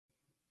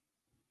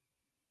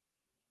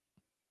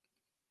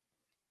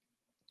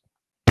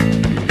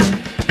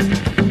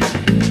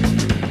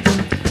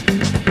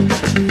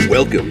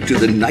Welcome to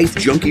the Knife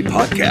Junkie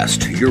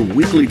podcast, your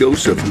weekly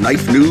dose of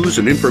knife news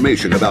and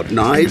information about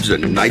knives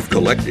and knife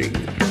collecting.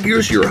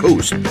 Here's your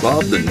host,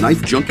 Bob the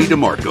Knife Junkie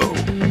DeMarco.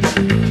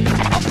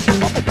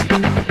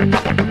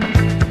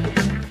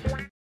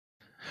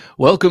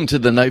 Welcome to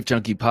the Knife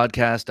Junkie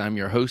podcast. I'm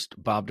your host,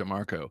 Bob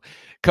DeMarco.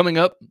 Coming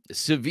up,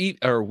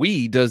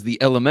 We does the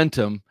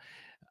Elementum.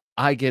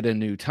 I get a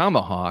new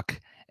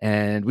Tomahawk,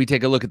 and we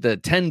take a look at the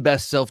 10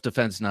 best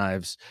self-defense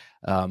knives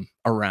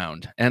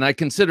around. And I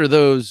consider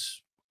those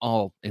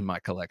all in my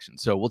collection.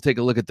 So we'll take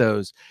a look at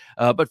those.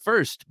 But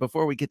first,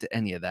 before we get to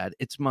any of that,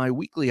 it's my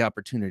weekly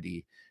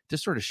opportunity to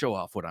sort of show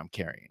off what I'm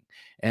carrying.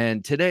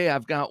 And today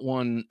I've got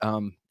one.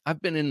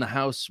 I've been in the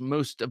house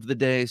most of the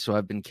day, so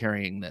I've been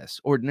carrying this.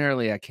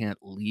 Ordinarily, I can't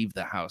leave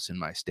the house in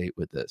my state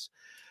with this.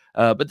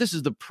 But this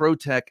is the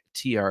ProTech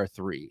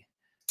TR3.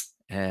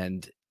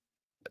 And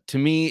to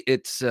me,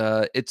 it's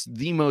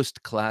the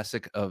most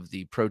classic of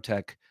the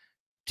ProTech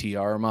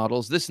TR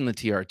models. This and the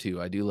TR2.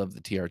 I do love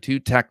the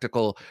TR2.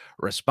 Tactical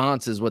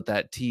response is what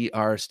that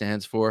TR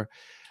stands for.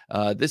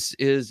 This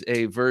is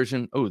a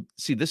version. Oh,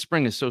 see, this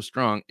spring is so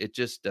strong. It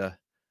just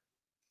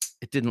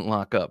it didn't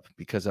lock up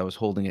because I was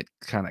holding it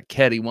kind of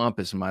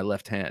cattywampus in my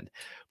left hand.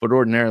 But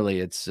ordinarily,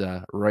 it's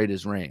right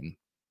as rain.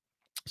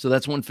 So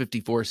that's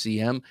 154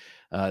 cm.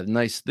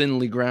 Nice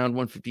thinly ground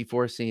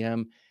 154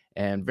 cm.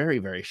 And very,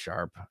 very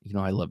sharp. You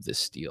know, I love this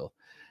steel.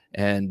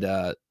 And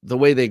the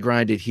way they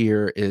grind it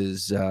here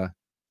is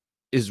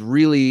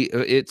really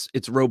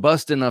it's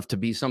robust enough to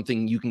be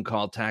something you can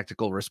call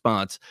tactical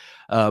response,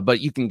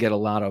 but you can get a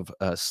lot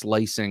of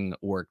slicing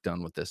work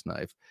done with this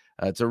knife.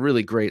 It's a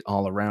really great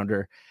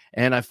all-arounder,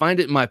 and I find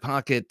it in my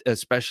pocket,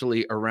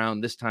 especially around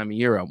this time of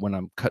year when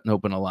I'm cutting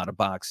open a lot of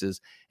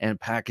boxes and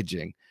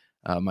packaging.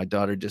 My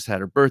daughter just had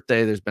her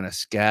birthday. There's been a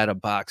scat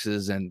of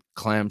boxes and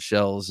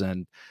clamshells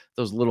and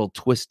those little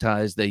twist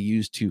ties they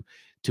use to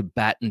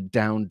batten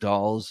down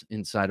dolls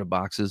inside of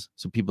boxes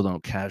so people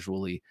don't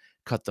casually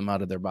cut them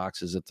out of their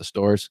boxes at the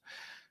stores.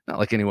 Not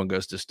like anyone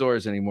goes to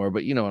stores anymore,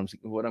 but you know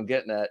what I'm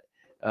getting at.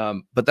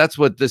 But that's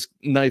what this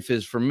knife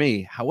is for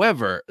me.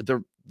 However,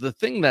 the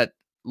thing that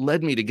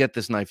led me to get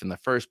this knife in the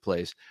first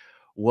place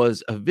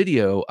was a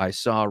video I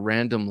saw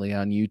randomly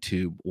on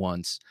YouTube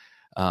once,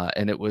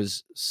 and it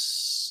was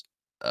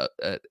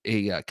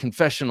a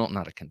confessional,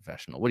 not a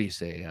confessional. What do you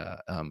say?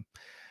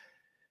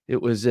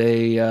 It was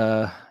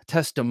a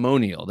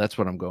testimonial. That's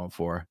what I'm going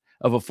for,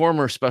 of a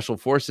former special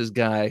forces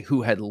guy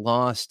who had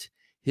lost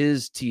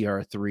his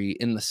TR3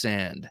 in the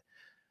sand.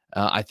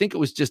 I think it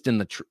was just in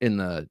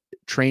the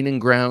training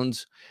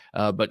grounds,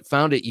 but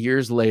found it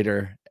years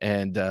later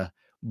and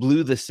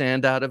blew the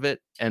sand out of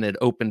it, and it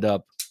opened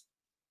up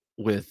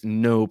with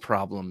no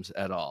problems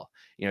at all.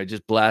 You know,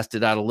 just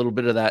blasted out a little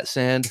bit of that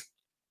sand,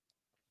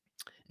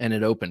 and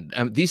it opened.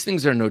 These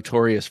things are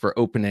notorious for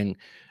opening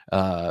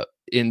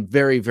in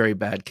very, very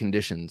bad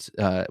conditions.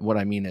 What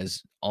I mean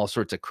is all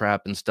sorts of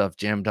crap and stuff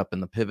jammed up in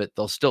the pivot.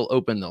 They'll still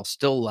open. They'll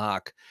still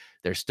lock.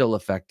 They're still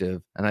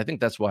effective. And I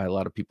think that's why a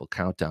lot of people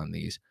count on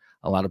these.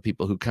 A lot of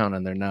people who count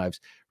on their knives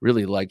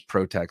really like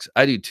ProTechs.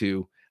 I do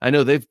too. I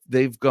know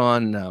they've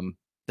gone.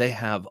 They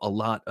have a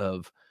lot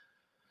of,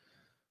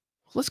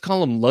 let's call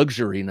them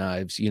luxury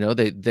knives. You know,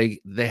 they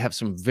have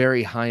some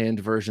very high-end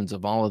versions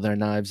of all of their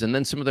knives, and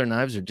then some of their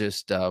knives are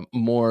just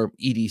more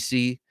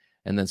EDC,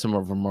 and then some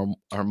of them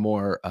are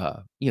more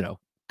you know,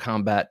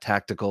 combat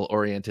tactical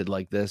oriented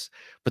like this.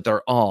 But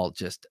they're all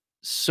just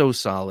so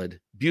solid,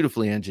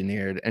 beautifully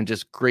engineered, and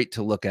just great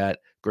to look at,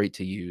 great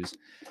to use.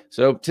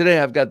 So today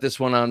I've got this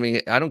one on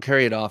me. I don't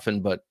carry it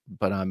often, but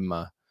I'm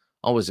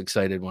always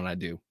excited when I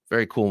do.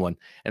 Very cool one.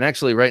 And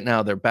actually right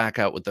now they're back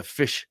out with the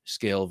fish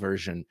scale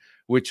version,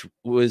 which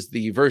was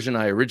the version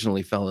I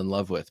originally fell in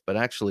love with. But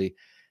actually,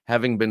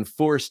 having been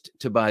forced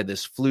to buy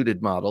this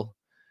fluted model,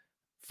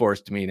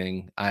 forced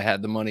meaning I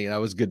had the money and I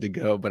was good to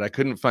go, but I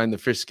couldn't find the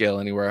fish scale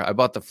anywhere. I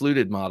bought the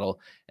fluted model,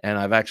 and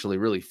I've actually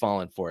really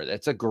fallen for it.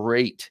 It's a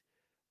great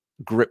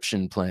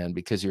gription plan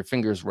because your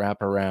fingers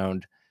wrap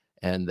around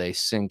and they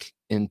sink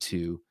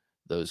into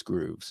those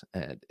grooves,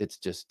 and it's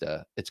just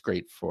it's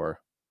great for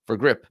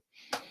grip.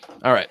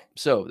 All right,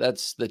 so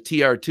that's the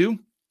TR2,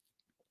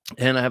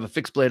 and I have a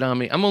fixed blade on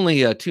me. I'm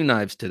only 2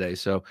 knives today,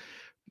 so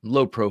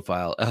low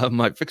profile.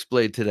 My fixed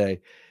blade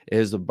today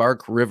is the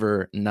Bark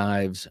River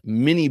Knives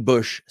Mini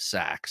Bush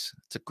Seax.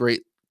 It's a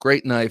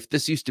great knife.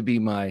 This used to be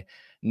my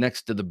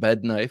next to the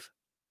bed knife.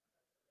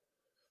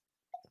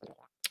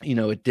 You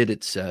know, it did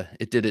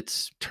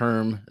its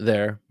term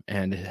there,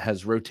 and it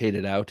has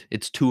rotated out.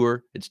 It's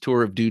tour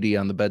of duty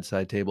on the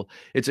bedside table.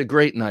 It's a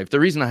great knife. The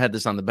reason I had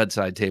this on the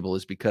bedside table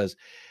is because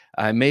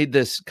I made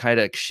this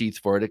Kydex sheath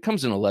for it. It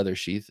comes in a leather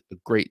sheath, a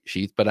great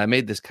sheath, but I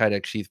made this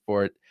Kydex sheath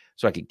for it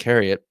so I could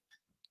carry it.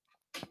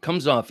 It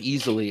comes off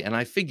easily, and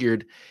I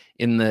figured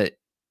in the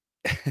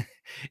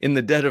in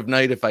the dead of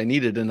night, if I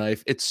needed a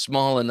knife, it's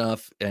small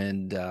enough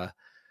and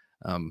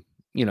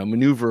you know,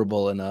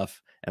 maneuverable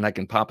enough, and I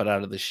can pop it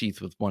out of the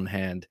sheath with one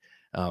hand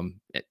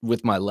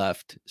with my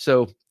left.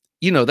 So,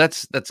 you know,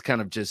 that's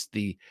kind of just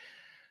the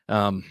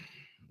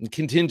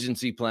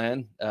contingency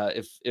plan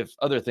if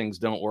other things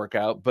don't work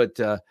out. But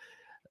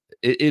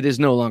it is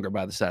no longer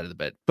by the side of the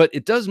bed. But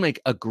it does make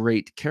a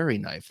great carry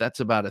knife. That's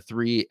about a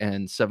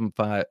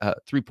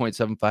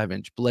 3.75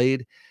 inch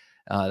blade.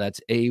 That's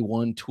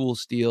A1 tool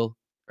steel,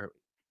 or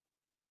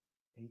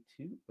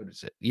A2. What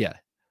is it? Yeah.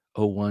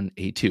 O1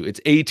 A2.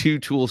 It's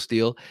A2 tool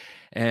steel.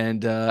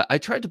 And I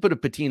tried to put a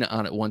patina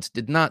on it once,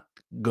 did not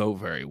go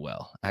very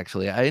well.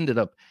 Actually, I ended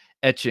up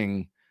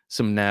etching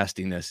some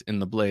nastiness in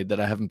the blade that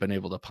I haven't been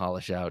able to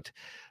polish out.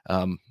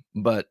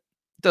 But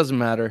it doesn't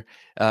matter.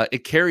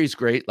 It carries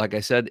great. Like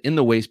I said, in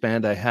the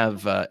waistband, I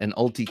have an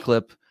ulti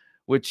clip,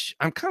 which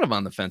I'm kind of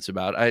on the fence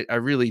about. I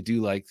really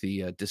do like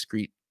the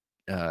discrete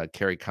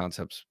carry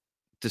concepts,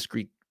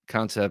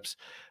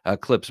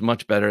 clips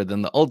much better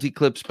than the ulti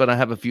clips, but I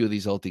have a few of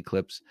these ulti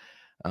clips,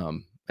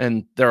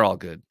 and they're all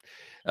good.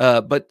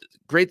 But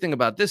great thing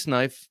about this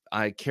knife,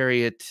 I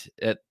carry it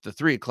at the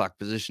 3 o'clock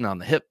position on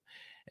the hip,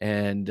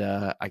 and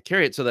I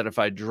carry it so that if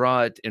I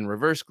draw it in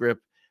reverse grip,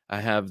 I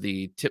have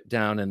the tip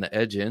down and the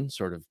edge in,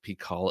 sort of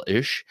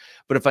Pikal-ish.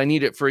 But if I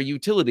need it for a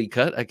utility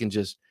cut, I can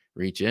just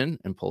reach in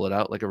and pull it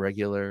out like a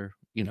regular,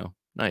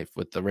 knife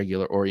with the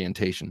regular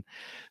orientation.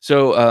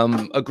 So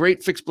a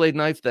great fixed blade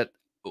knife that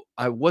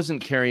I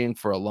wasn't carrying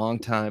for a long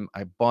time.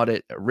 I bought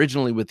it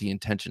originally with the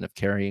intention of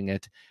carrying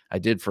it. I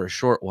did for a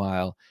short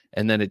while,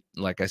 and then it,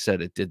 like I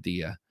said, it did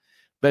the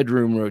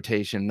bedroom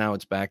rotation. Now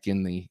it's back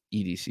in the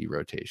EDC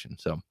rotation.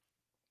 So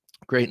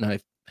great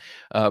knife.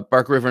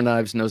 Bark River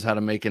Knives knows how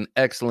to make an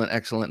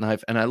excellent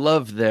knife, and I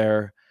love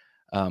their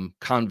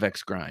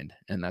convex grind,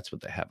 and that's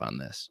what they have on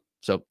this.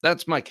 So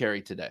that's my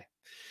carry today.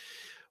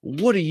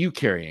 What are you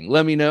carrying?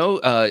 Let me know.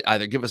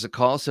 Either give us a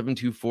call,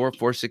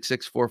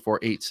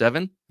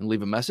 724-466-4487, and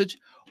leave a message,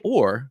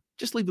 or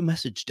just leave a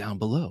message down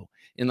below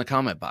in the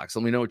comment box.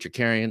 Let me know what you're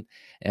carrying.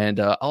 And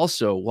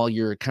also, while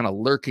you're kind of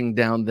lurking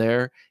down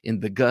there in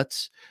the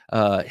guts,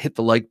 hit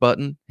the like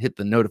button, hit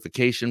the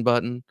notification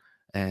button,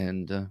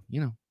 and,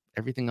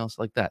 everything else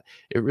like that.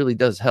 It really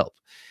does help.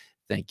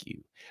 Thank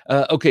you.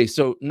 Okay,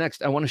 so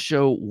next, I want to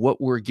show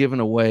what we're giving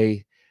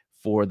away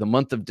for the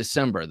month of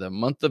December. The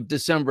month of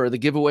December, the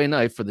giveaway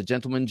knife for the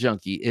Gentleman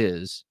Junkie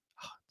is,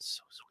 it's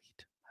so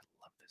sweet. I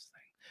love this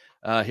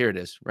thing. Here it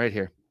is, right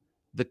here.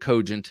 The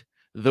Cogent,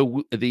 the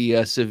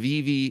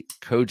Civivi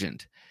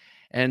Cogent.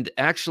 And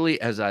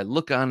actually, as I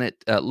look at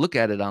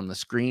it on the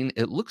screen,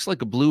 it looks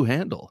like a blue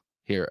handle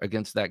here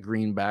against that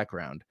green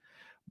background.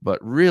 But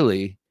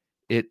really,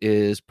 it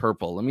is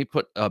purple. Let me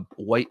put a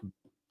white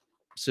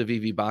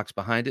Civivi box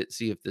behind it,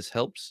 see if this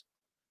helps.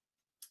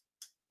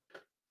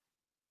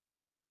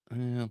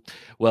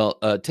 Well,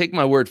 take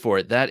my word for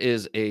it. That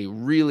is a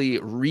really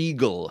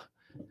regal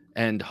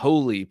and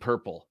holy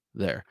purple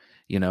there,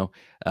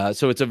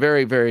 so it's a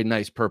very, very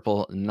nice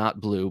purple,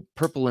 not blue.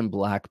 Purple and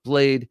black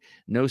blade,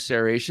 no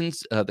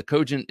serrations. The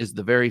Cogent is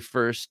the very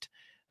first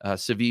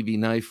Civivi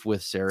knife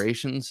with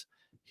serrations.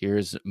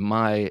 Here's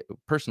my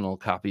personal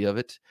copy of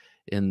it,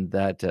 in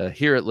that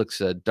here it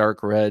looks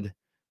dark red.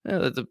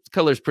 The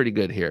color's pretty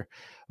good here,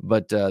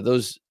 but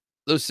those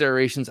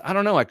serrations, I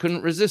don't know. I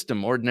couldn't resist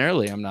them.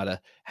 Ordinarily, I'm not a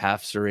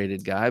half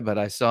serrated guy, but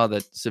I saw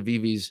that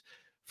Civivi's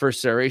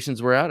first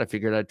serrations were out. I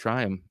figured I'd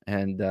try them,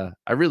 and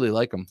I really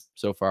like them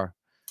so far.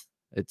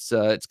 It's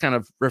kind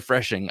of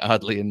refreshing,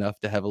 oddly enough,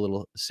 to have a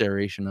little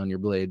serration on your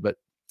blade. But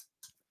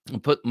I'll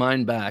put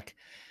mine back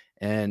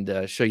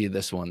and show you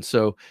this one.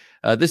 So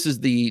this is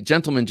the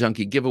Gentleman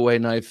Junkie giveaway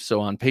knife. So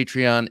on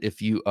Patreon,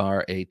 if you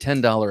are a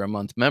 $10 a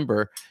month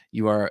member,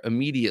 you are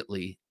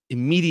immediately,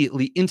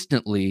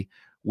 instantly,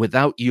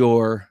 without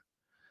your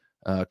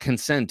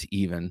consent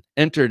even,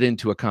 entered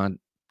into a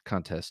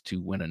contest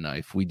to win a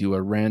knife. We do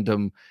a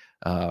random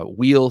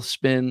wheel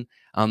spin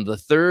on the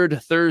third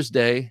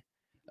Thursday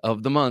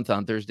of the month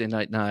on Thursday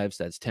Night Knives.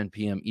 That's 10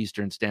 p.m.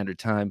 Eastern Standard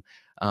Time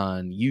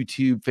on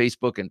YouTube,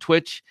 Facebook, and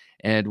Twitch.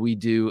 And we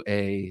do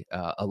a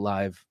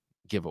live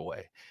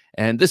giveaway.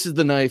 And this is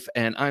the knife,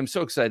 and I'm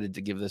so excited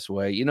to give this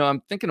away.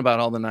 I'm thinking about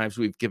all the knives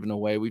we've given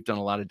away. We've done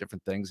a lot of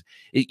different things.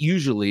 It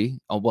usually,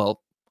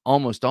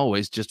 almost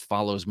always just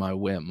follows my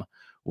whim.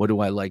 What do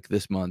I like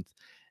this month?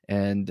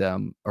 And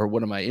or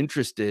what am I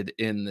interested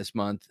in this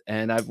month?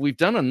 And we've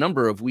done a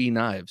number of We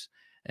knives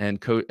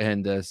and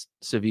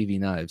Civivi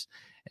knives.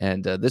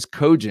 And this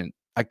Cogent,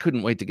 I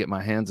couldn't wait to get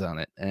my hands on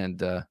it.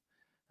 And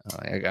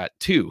I got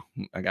two.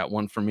 I got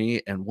one for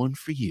me and one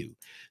for you.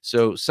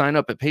 So sign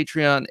up at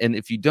Patreon. And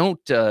if you don't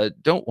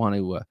want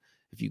to,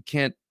 if you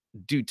can't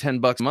do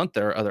 $10 a month,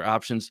 there are other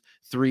options,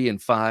 3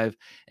 and 5.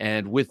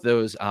 And with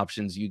those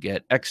options, you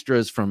get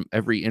extras from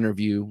every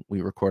interview.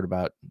 We record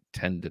about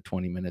 10 to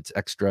 20 minutes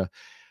extra.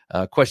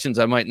 Questions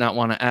I might not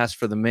want to ask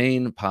for the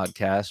main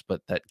podcast,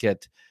 but that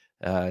get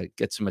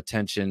some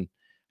attention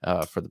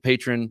for the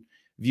patron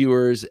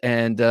viewers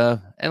and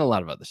a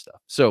lot of other stuff.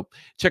 So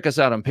check us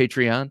out on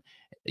Patreon.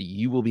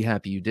 You will be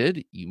happy you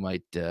did. You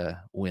might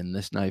win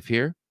this knife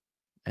here,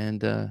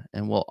 and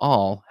we'll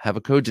all have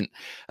a Cogent.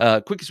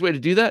 Quickest way to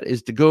do that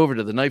is to go over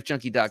to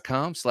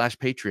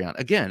TheKnifeJunkie.com/Patreon.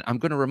 Again, I'm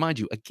going to remind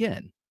you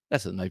again,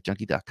 that's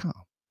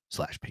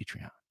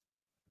TheKnifeJunkie.com/Patreon.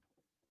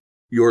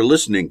 You're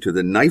listening to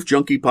the Knife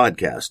Junkie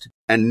podcast.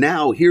 And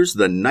now here's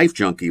the Knife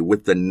Junkie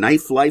with the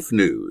Knife Life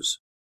News.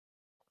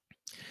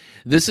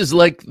 This is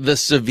like the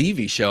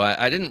Civivi show.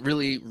 I didn't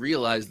really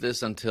realize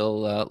this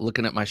until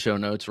looking at my show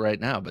notes right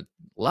now, but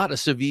a lot of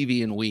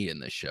Civivi and We in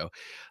this show.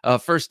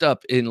 First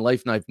up in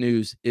Life Knife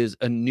News is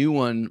a new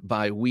one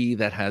by We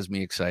that has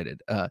me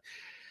excited.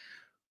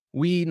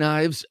 We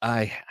knives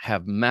I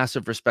have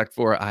massive respect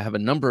for. I have a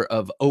number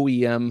of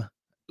OEM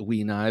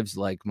We knives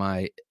like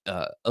my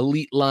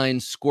Elite Line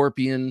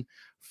Scorpion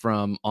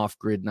from Off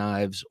Grid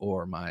Knives,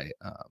 or my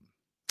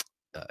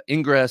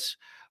Ingress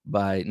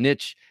by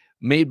Niche,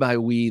 made by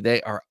We.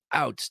 They are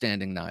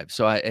outstanding knives.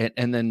 So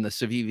and then the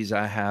Civivis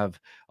I have,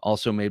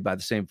 also made by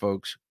the same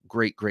folks.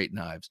 Great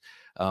knives.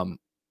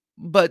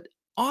 But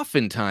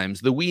oftentimes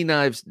the We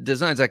knives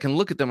designs, I can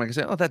look at them, I can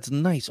say, oh, that's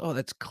nice, oh,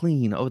 that's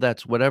clean, oh,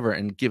 that's whatever,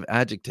 and give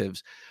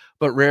adjectives.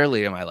 But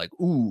rarely am I like,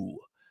 ooh,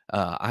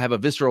 I have a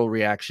visceral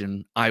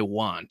reaction, I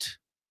want.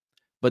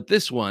 But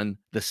this one,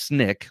 the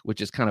snick,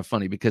 which is kind of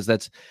funny because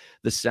that's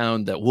the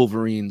sound that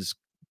Wolverine's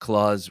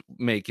claws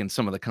make in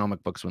some of the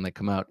comic books when they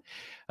come out.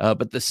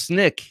 But the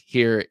snick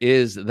here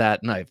is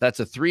that knife. That's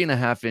a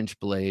 3.5-inch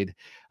blade.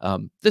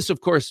 This, of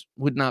course,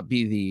 would not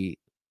be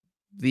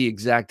the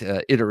exact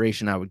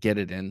iteration I would get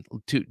it in.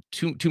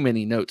 Too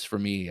many notes for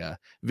me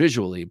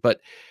visually. But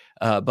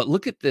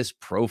look at this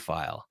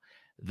profile.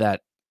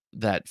 That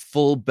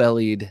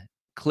full-bellied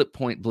clip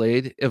point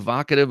blade,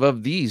 evocative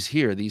of these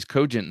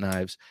Cogent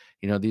knives.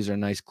 You know, these are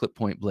nice clip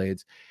point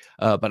blades.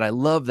 But I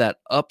love that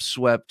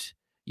upswept.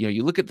 You know,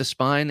 you look at the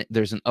spine,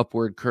 there's an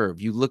upward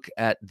curve. You look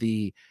at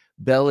the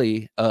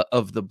belly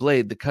of the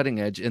blade, the cutting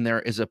edge, and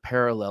there is a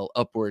parallel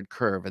upward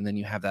curve. And then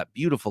you have that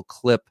beautiful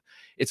clip.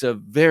 It's a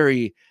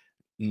very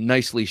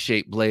nicely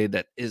shaped blade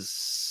that is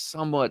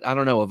somewhat, I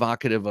don't know,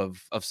 evocative of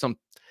some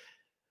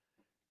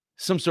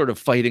sort of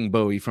fighting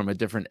Bowie from a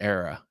different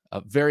era. A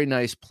very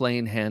nice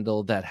plain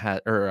handle that has,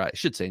 or I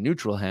should say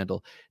neutral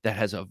handle, that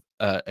has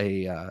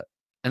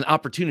an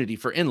opportunity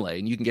for inlay.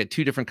 And you can get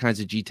two different kinds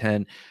of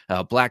G10,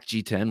 black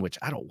G10, which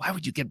why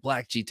would you get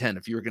black G10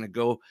 if you were going to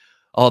go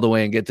all the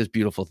way and get this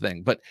beautiful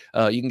thing? But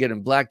you can get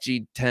in black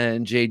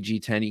G10, jade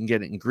G10. You can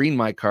get it in green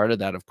micarta.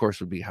 That, of course,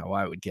 would be how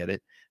I would get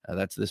it.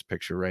 That's this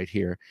picture right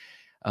here.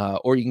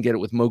 Or you can get it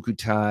with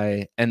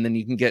Mokutai, and then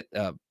you can get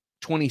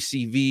 20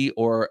 CV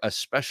or a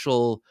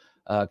special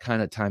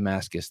kind of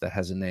Timascus that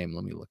has a name.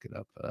 Let me look it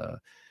up.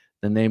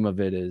 The name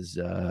of it is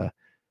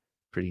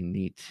pretty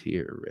neat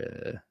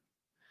here.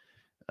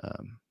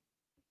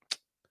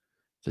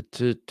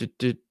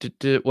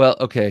 Well,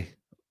 okay.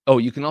 Oh,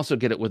 you can also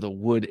get it with a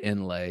wood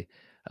inlay.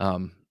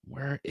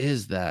 Where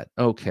is that?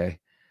 Okay.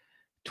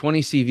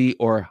 20 CV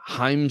or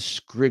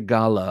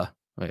Heimskrigala.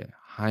 Oh, yeah.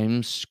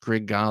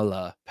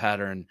 Heimskrigala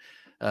pattern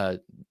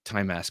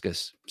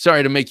Timascus.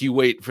 Sorry to make you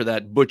wait for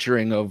that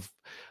butchering of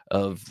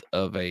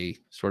a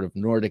sort of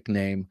Nordic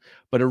name,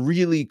 but a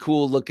really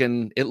cool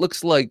looking, it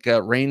looks like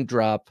a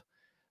raindrop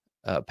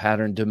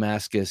pattern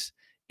Damascus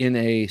in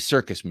a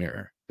circus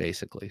mirror,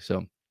 basically.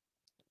 So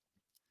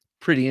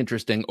pretty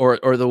interesting. Or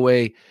the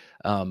way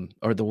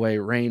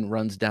rain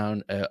runs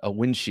down a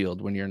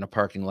windshield when you're in a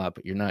parking lot,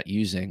 but you're not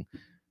using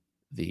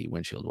the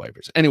windshield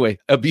wipers. Anyway,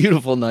 a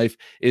beautiful knife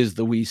is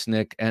the We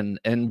Snick, and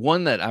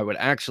one that I would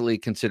actually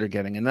consider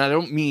getting. And I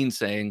don't mean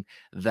saying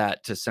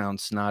that to sound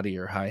snotty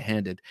or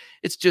high-handed.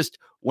 It's just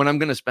when I'm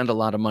going to spend a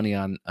lot of money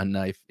on a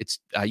knife,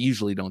 I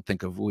usually don't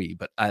think of We,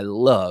 but I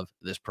love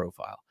this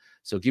profile.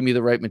 So give me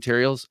the right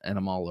materials and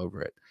I'm all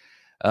over it.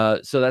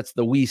 So that's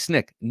the We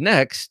Snick.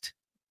 Next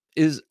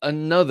is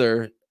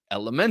another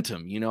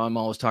Elementum. You know, I'm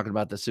always talking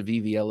about the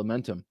Civivi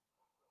Elementum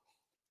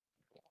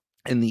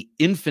and the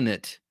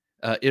infinite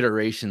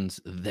iterations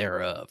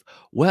thereof.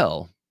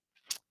 Well,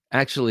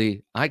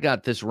 actually, I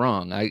got this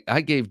wrong.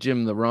 I gave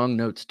Jim the wrong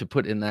notes to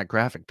put in that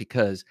graphic,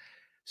 because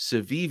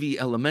Civivi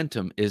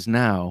Elementum is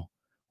now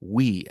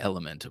We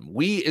Elementum.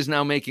 We is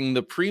now making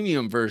the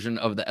premium version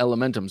of the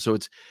Elementum, so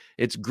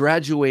it's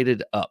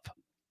graduated up.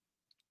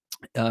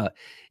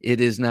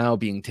 It is now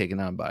being taken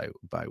on by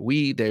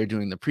We. They're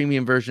doing the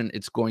premium version.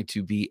 It's going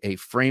to be a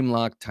frame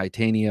lock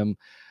titanium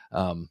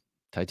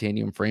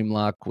frame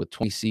lock with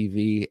 20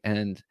 CV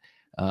and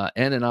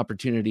an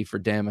opportunity for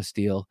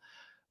Damasteel.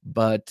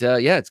 But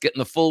yeah, it's getting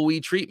the full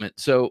We treatment.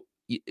 So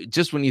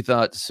just when you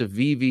thought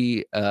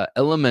Civivi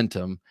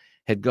Elementum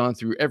had gone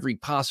through every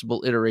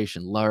possible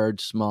iteration,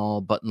 large,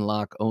 small, button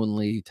lock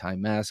only,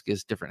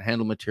 Timascus, different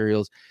handle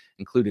materials,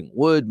 including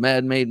wood,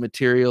 man-made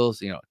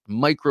materials,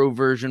 micro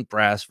version,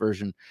 brass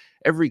version,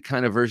 every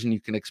kind of version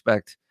you can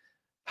expect.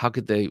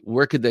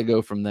 Where could they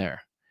go from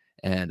there?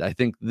 And I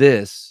think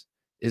this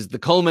is the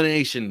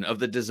culmination of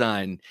the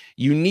design.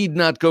 You need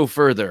not go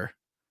further,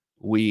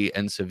 We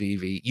and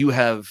Civivi. You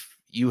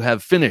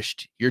have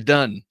finished. You're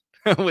done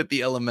with the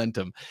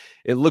Elementum.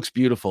 It looks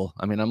beautiful.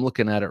 I mean, I'm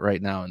looking at it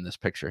right now in this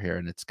picture here,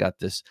 and it's got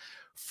this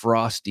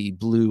frosty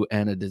blue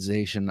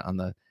anodization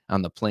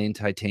on the plain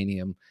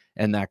titanium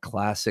and that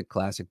classic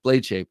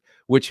blade shape,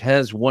 which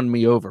has won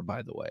me over,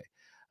 by the way.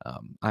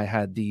 I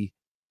had the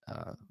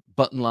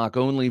button lock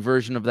only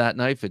version of that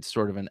knife. It's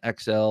sort of an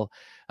XL.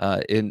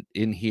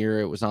 In here,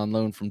 it was on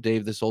loan from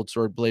Dave, this old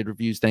sword blade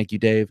reviews. Thank you,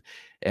 Dave.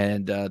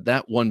 And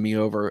that won me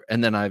over.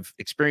 And then I've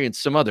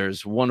experienced some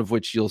others, one of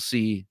which you'll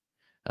see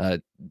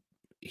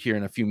here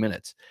in a few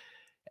minutes.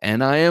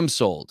 And I am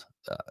sold.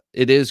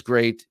 It is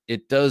great.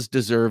 It does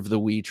deserve the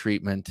We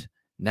treatment.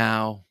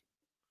 Now,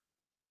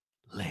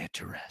 lay it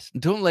to rest.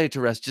 Don't lay it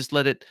to rest. Just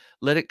let it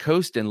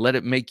coast and let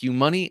it make you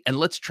money. And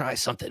let's try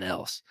something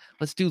else.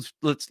 Let's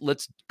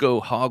go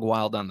hog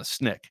wild on the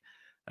Snick.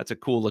 That's a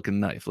cool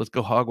looking knife. Let's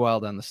go hog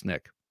wild on the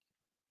Snick.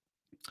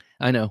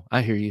 I know.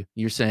 I hear you.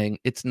 You're saying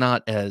it's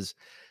not as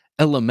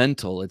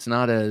elemental. It's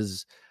not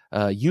as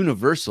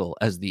universal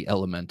as the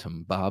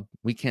Elementum, Bob.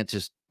 We can't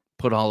just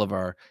put all of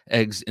our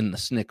eggs in the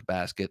Snick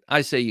basket.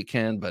 I say you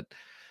can, but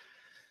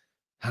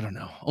I don't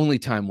know. Only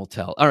time will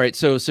tell. All right.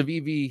 So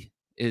Civivi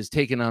is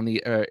taken on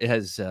the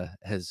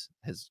has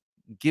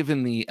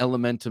given the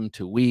Elementum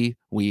to We.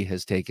 We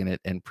has taken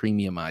it and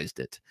premiumized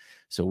it.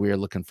 So we are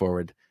looking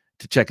forward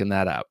to checking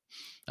that out.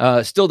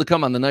 Still to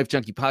come on the Knife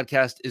Junkie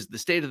podcast is the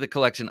state of the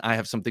collection. I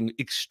have something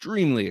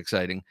extremely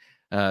exciting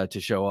to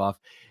show off.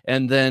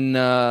 And then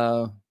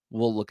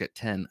we'll look at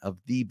 10 of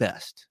the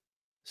best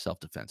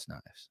self-defense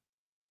knives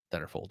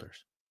that are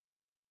folders.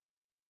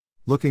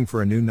 Looking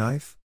for a new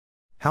knife?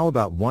 How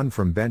about one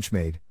from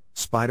Benchmade,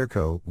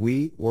 Spyderco,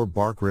 We, or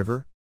Bark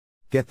River?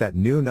 Get that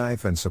new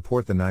knife and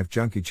support the Knife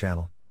Junkie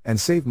channel, and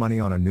save money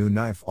on a new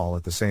knife all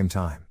at the same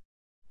time.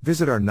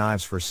 Visit our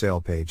knives for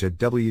sale page at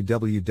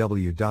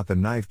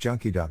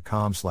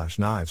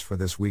www.theknifejunkie.com/knives for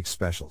this week's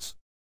specials.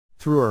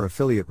 Through our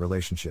affiliate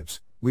relationships,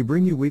 we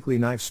bring you weekly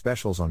knife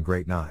specials on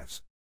great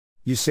knives.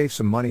 You save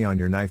some money on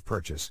your knife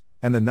purchase,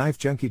 and the Knife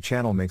Junkie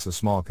channel makes a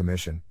small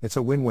commission. It's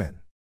a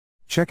win-win.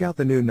 Check out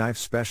the new knife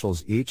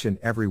specials each and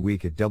every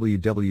week at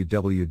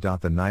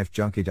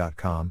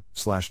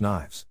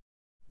www.theknifejunkie.com/knives.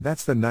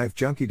 That's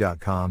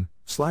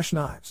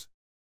theknifejunkie.com/knives.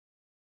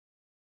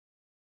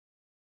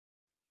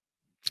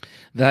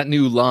 That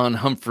new Lon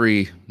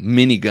Humphrey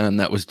minigun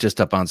that was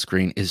just up on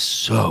screen is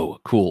so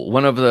cool.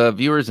 One of the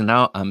viewers, and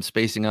now I'm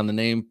spacing on the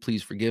name,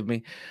 please forgive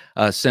me,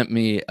 sent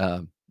me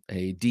a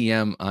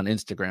DM on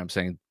Instagram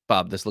saying,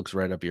 Bob, this looks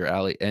right up your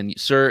alley. And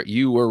sir,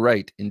 you were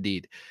right,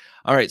 indeed.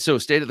 All right, so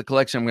state of the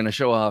collection, I'm going to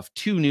show off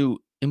 2 new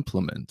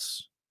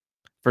implements.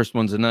 First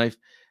one's a knife.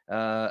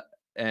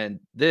 And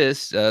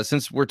this,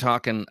 since we're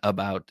talking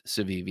about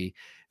Civivi,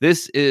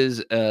 this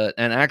is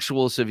an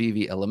actual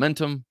Civivi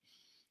Elementum.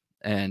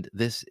 And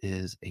this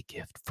is a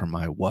gift from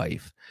my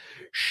wife.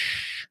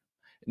 Shh.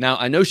 Now,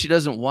 I know she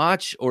doesn't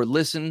watch or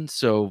listen,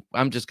 so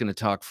I'm just going to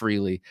talk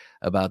freely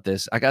about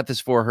this. I got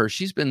this for her.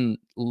 She's been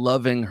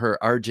loving her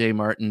RJ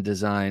Martin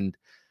designed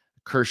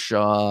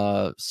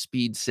Kershaw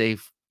Speed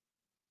Safe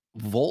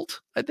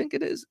Volt, I think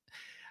it is,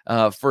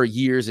 for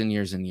years and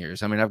years and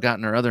years. I mean, I've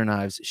gotten her other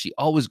knives. She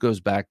always goes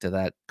back to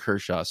that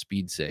Kershaw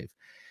Speed Safe.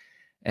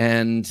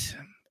 And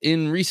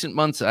in recent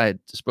months, I had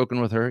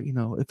spoken with her, you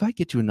know, if I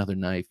get you another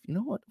knife, you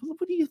know what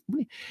do you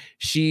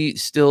she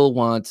still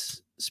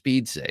wants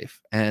Speed Safe.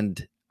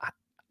 And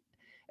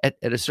at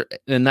a certain,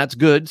 and that's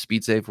good.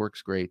 Speed Safe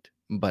works great.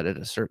 But at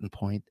a certain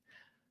point,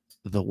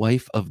 the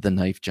wife of the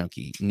Knife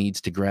Junkie needs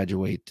to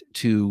graduate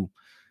to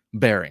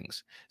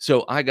bearings.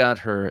 So I got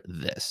her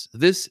this.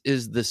 This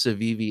is the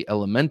Civivi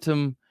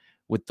Elementum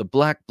with the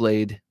black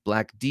blade,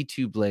 black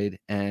D2 blade,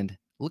 and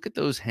look at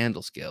those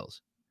handle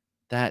scales.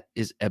 That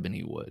is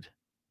ebony wood.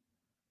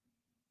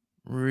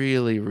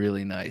 Really,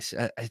 really nice.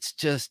 It's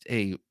just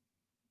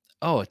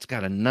it's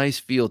got a nice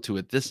feel to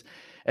it. This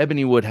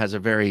ebony wood has a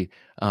very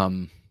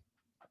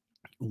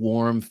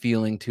warm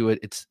feeling to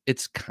it.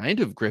 It's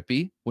kind of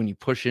grippy when you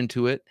push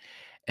into it,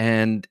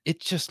 and it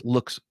just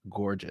looks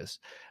gorgeous.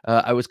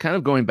 I was kind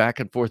of going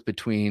back and forth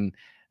between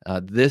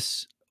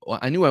this.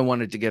 I knew I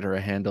wanted to get her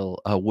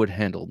a wood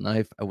handled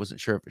knife. I wasn't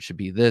sure if it should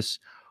be this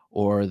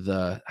or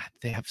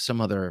they have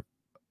some other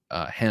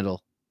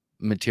handle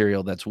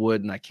material that's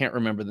wood, and I can't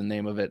remember the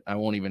name of it. I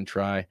won't even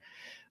try.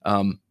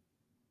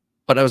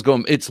 But I was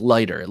going, it's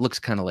lighter. It looks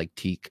kind of like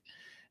teak.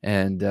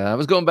 And I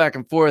was going back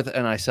and forth,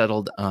 and I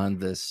settled on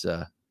this.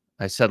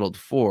 I settled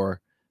for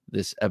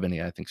this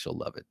ebony. I think she'll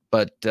love it.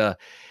 But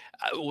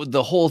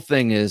the whole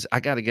thing is I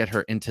got to get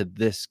her into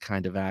this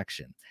kind of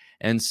action.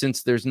 And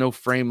since there's no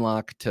frame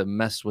lock to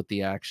mess with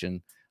the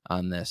action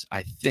on this,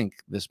 I think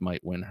this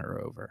might win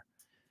her over.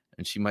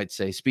 And she might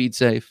say, Speed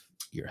Safe,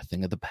 you're a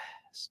thing of the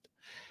past.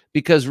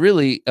 Because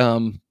really,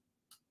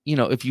 you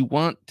know, if you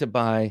want to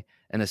buy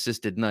an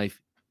assisted knife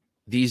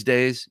these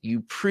days,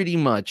 you pretty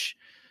much,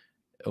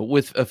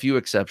 with a few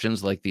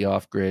exceptions like the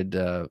off-grid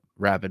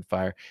rapid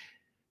fire,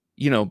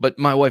 you know, but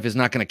my wife is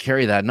not going to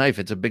carry that knife.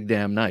 It's a big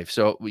damn knife.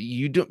 So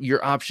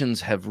your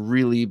options have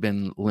really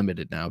been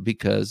limited now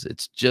because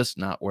it's just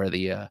not where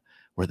the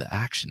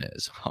action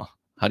is. Huh.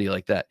 How do you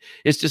like that?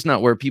 It's just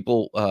not where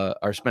people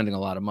are spending a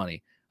lot of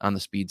money on the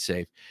Speed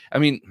Safe. I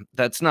mean,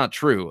 that's not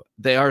true.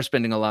 They are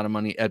spending a lot of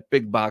money at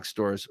big box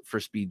stores for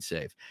Speed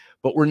Safe,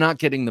 but we're not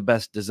getting the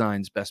best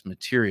designs, best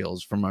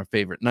materials from our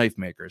favorite knife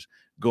makers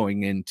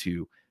going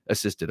into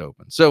assisted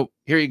open. So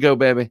here you go,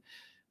 baby.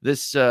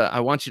 This I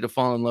want you to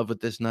fall in love with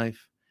this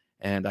knife,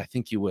 and I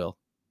think you will.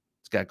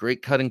 It's got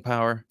great cutting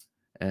power,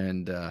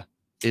 and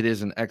it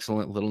is an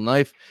excellent little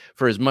knife.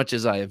 For as much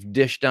as I have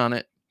dished on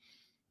it,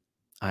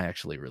 I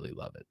actually really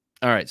love it.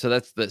 All right, so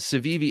that's the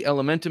Civivi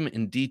Elementum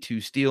in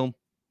D2 steel,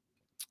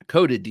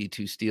 coated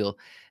D2 steel,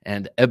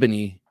 and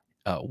ebony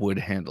wood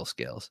handle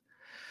scales.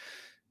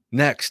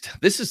 Next,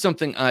 this is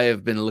something I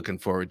have been looking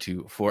forward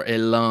to for a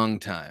long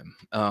time.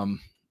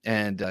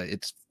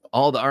 It's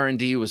all the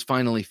R&D was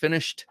finally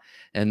finished,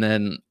 and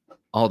then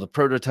all the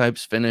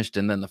prototypes finished,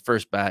 and then the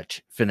first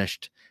batch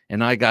finished.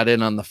 And I got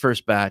in on the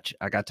first batch.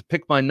 I got to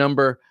pick my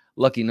number,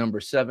 lucky number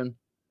 7.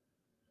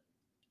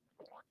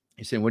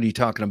 You're saying, what are you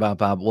talking about,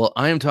 Bob? Well,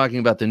 I am talking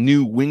about the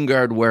new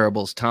Wingard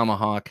Wearables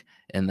Tomahawk,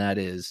 and that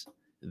is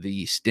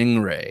the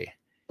Stingray.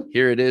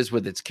 Here it is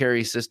with its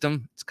carry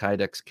system, its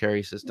Kydex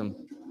carry system.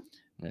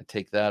 I'm going to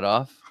take that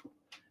off.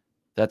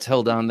 That's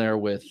held on there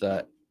with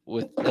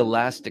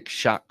elastic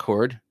shock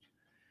cord,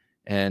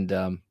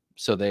 and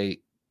so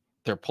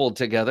they're pulled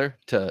together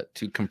to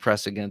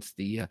compress against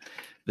the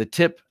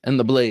tip and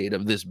the blade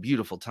of this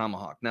beautiful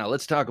tomahawk. Now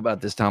let's talk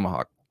about this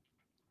tomahawk.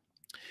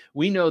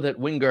 We know that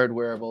Wingard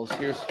Wearables.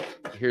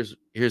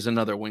 Here's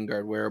another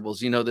Wingard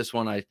Wearables. You know this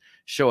one. I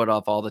show it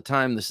off all the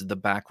time. This is the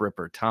Back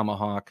Ripper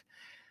Tomahawk.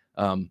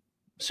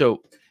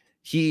 So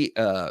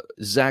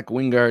Zach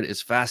Wingard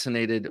is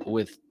fascinated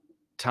with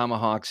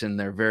tomahawks and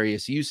their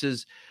various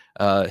uses.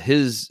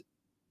 His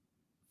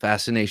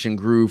fascination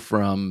grew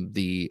from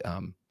the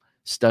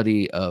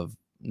study of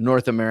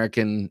North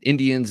American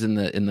Indians in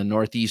the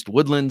Northeast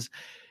woodlands,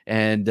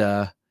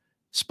 and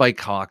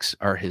spike hawks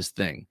are his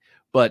thing.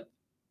 But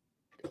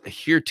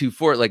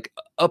heretofore, like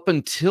up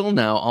until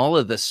now, all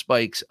of the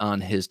spikes on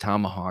his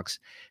tomahawks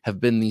have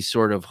been these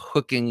sort of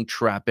hooking,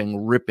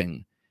 trapping,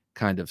 ripping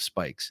kind of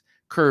spikes,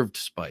 curved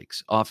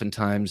spikes.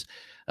 Oftentimes,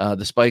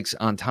 the spikes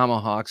on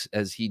tomahawks,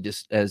 as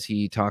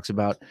he talks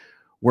about,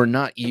 were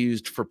not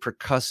used for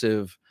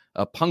percussive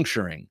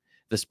puncturing.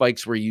 The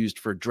spikes were used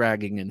for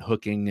dragging and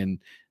hooking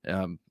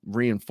and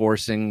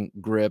reinforcing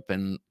grip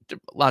and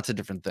lots of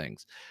different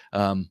things.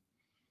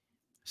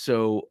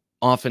 So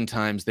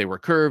oftentimes they were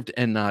curved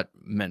and not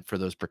meant for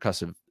those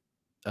percussive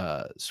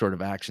sort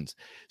of actions.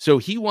 So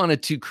he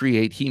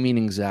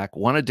meaning Zach,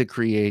 wanted to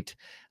create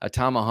a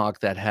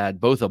tomahawk that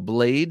had both a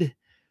blade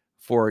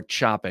for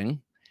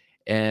chopping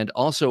and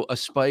also a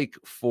spike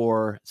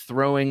for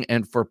throwing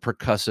and for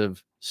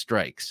percussive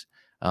strikes,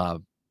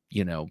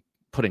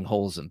 putting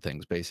holes in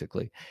things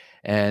basically.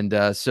 And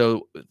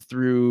so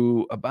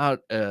through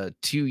about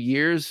 2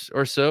 years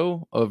or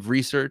so of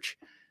research,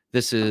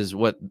 this is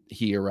what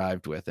he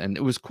arrived with. And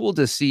it was cool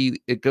to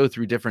see it go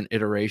through different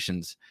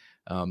iterations,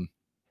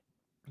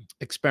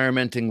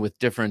 experimenting with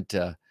different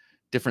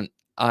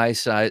eye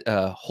size,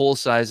 hole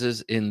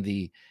sizes in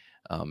the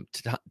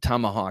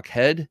tomahawk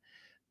head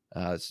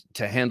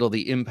to handle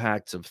the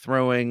impacts of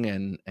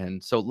throwing.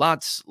 And so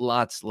lots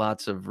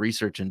of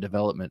research and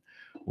development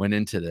went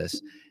into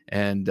this.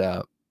 And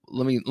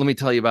let me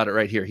tell you about it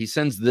right here. He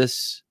sends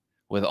this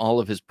with all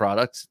of his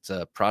products. It's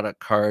a product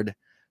card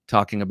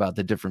talking about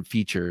the different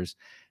features,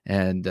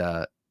 and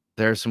there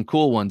are some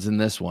cool ones in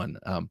this one.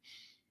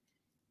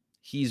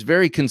 He's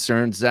very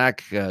concerned.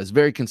 Zach is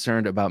very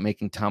concerned about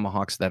making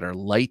tomahawks that are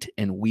light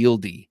and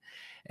wieldy,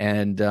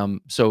 and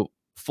so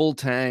full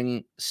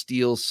tang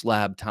steel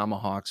slab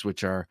tomahawks,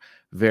 which are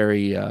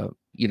very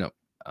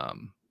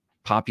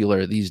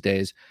popular these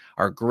days,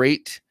 are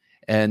great,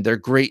 and they're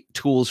great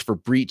tools for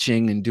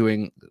breaching and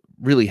doing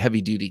really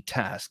heavy duty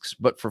tasks.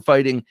 But for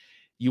fighting,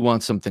 you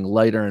want something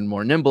lighter and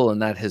more nimble, and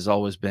that has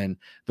always been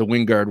the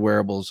Wingard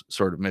Wearables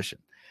sort of mission.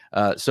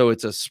 So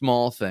it's a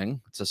small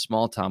thing. It's a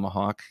small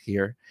tomahawk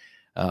here,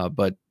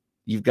 but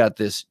you've got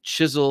this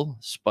chisel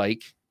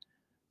spike.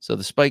 So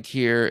the spike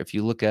here, if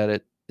you look at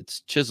it, it's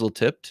chisel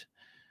tipped.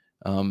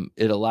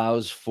 It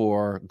allows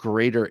for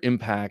greater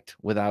impact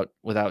without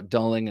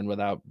dulling and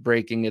without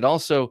breaking. It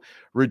also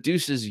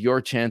reduces your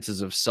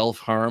chances of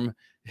self-harm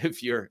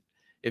if you're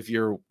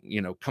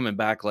coming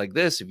back like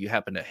this. If you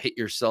happen to hit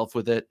yourself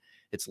with it,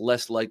 it's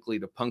less likely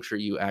to puncture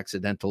you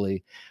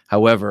accidentally.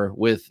 However,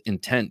 with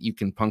intent, you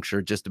can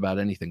puncture just about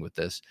anything with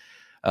this.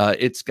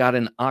 It's got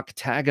an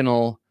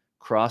octagonal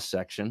cross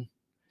section,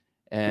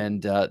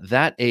 and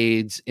that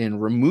aids in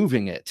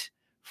removing it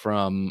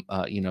from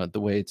the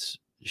way it's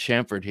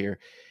chamfered here,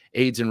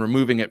 aids in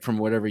removing it from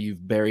whatever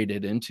you've buried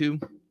it into.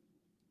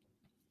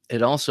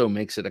 It also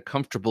makes it a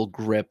comfortable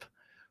grip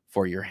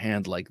for your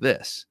hand like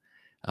this.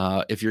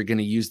 If you're going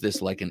to use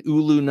this like an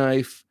ulu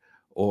knife,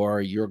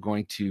 or you're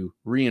going to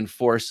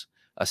reinforce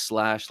a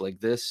slash like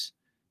this,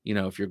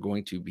 if you're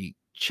going to be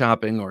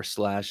chopping or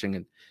slashing,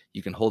 and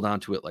you can hold on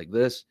to it like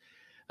this.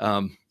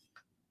 And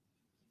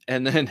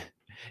then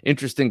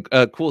interesting,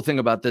 cool thing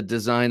about the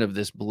design of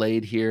this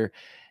blade here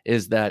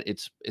is that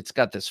it's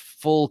got this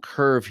full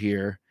curve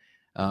here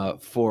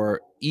for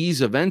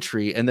ease of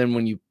entry. And then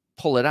when you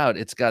pull it out,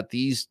 it's got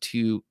these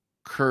two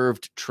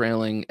curved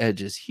trailing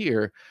edges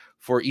here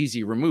for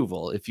easy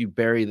removal. If you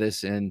bury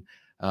this in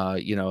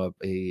you know,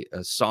 a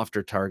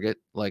softer target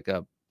like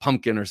a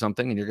pumpkin or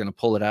something, and you're going to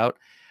pull it out.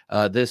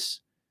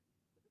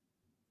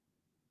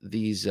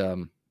 These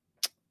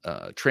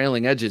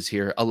trailing edges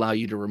here allow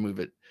you to remove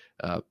it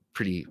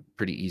pretty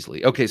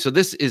easily. Okay, so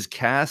this is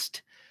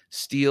cast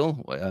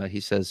steel. He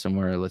says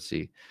somewhere, let's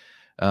see.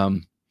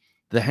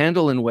 The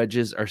handle and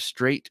wedges are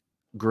straight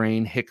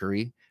grain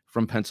hickory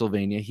from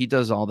Pennsylvania. He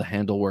does all the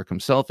handle work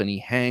himself, and he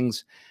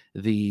hangs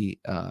the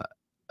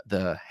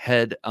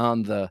head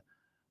on the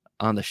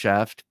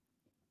shaft.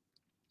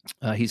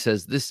 He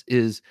says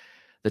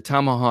the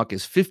Tomahawk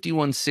is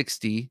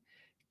 5160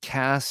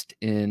 cast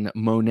in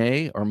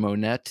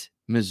Monette,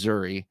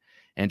 Missouri,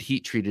 and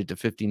heat treated to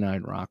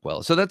 59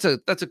 Rockwell. So that's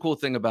a cool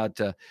thing about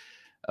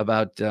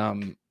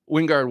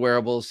Wingard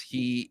Wearables.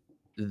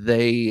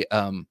 They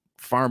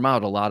farm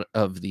out a lot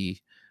of the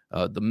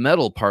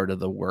metal part of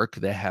the work.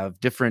 They have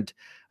different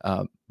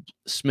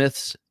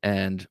smiths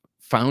and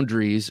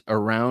foundries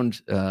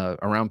around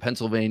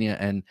Pennsylvania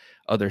and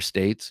other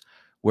states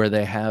where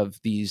they have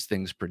these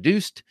things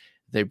produced.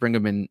 They bring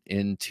them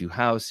into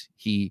house.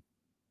 He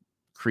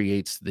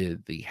creates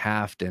the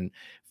haft and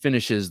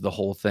finishes the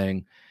whole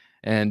thing.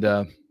 And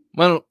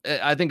well,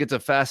 I think it's a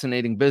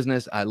fascinating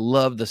business. I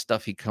love the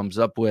stuff he comes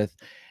up with,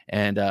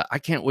 and I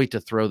can't wait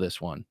to throw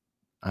this one.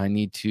 I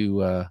need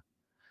to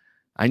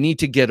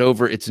get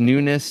over its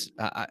newness.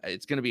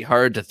 It's going to be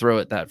hard to throw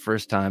it that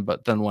first time,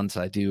 but then once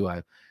I do,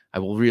 I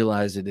will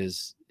realize it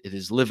is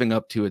living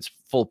up to its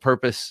full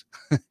purpose,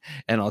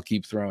 and I'll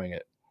keep throwing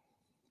it.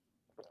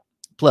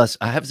 Plus,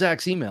 I have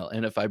Zach's email,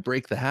 and if I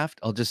break the haft,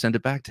 I'll just send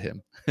it back to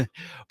him.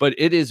 But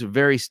it is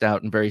very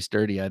stout and very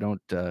sturdy. I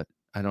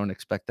don't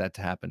expect that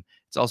to happen.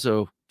 It's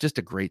also just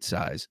a great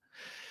size.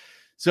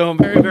 So I'm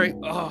very,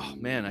 oh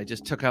man, I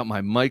just took out my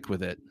mic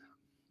with it.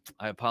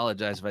 I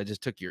apologize if I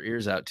just took your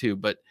ears out too,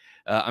 but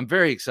I'm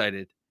very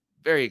excited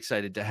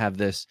to have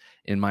this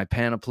in my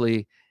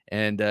panoply,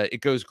 and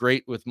it goes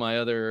great with my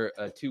other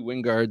two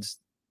Wingards,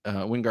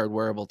 Wingard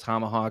Wearable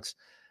Tomahawks.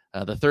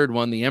 The third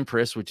one, the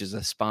Empress, which is a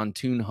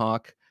spontoon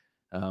hawk,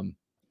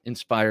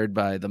 inspired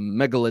by the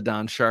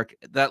megalodon shark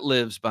that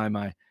lives by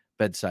my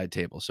bedside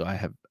table. So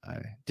I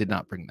did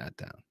not bring that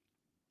down.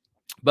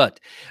 But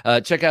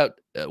check out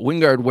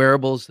Wingard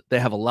Wearables. They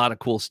have a lot of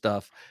cool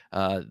stuff.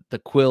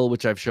 The quill,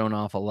 which I've shown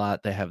off a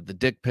lot. They have the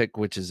dick pick,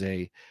 which is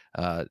a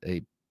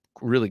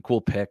really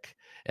cool pick,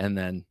 and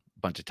then a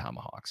bunch of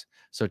tomahawks.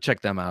 So check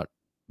them out.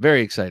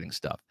 Very exciting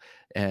stuff.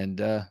 And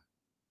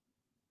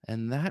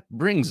that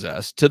brings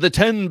us to the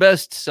 10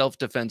 best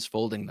self-defense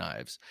folding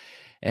knives.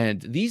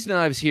 And these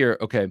knives here,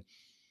 okay,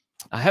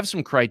 I have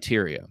some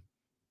criteria.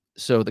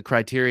 So the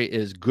criteria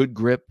is good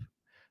grip,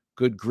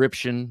 good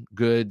gription,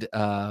 good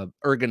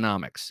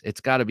ergonomics.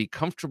 It's got to be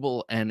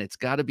comfortable, and it's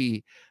got to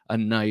be a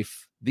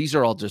knife. These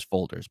are all just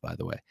folders, by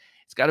the way.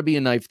 It's got to be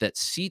a knife that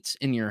seats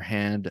in your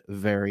hand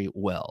very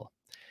well.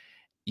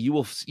 You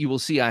will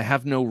see I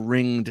have no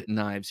ringed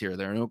knives here.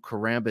 There are no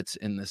karambits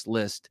in this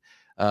list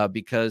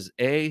because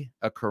a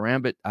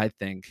karambit, I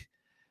think,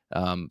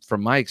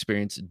 from my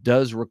experience,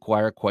 does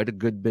require quite a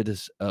good bit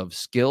of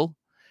skill,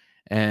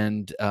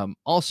 and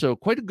also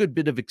quite a good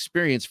bit of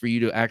experience for you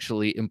to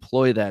actually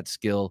employ that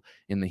skill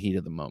in the heat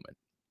of the moment.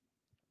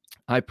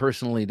 I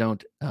personally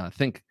don't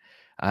think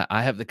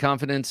I have the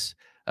confidence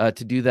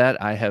to do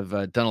that. I have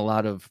done a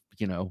lot of,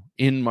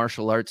 in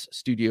martial arts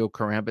studio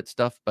karambit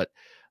stuff, but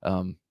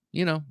I'm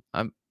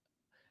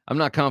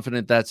not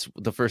confident that's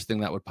the first thing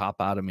that would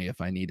pop out of me if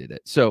I needed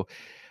it. So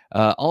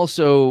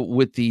also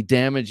with the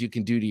damage you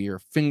can do to your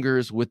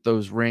fingers with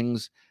those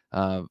rings,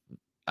 and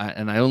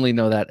I only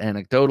know that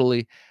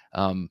anecdotally,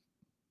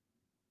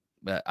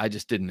 I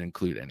just didn't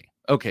include any.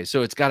 Okay,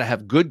 so it's got to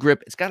have good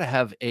grip. It's got to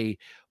have a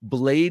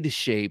blade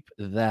shape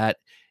that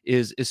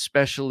is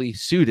especially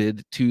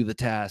suited to the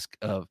task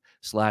of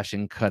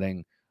slashing,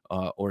 cutting,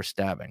 or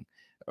stabbing.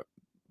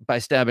 By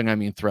stabbing, I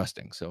mean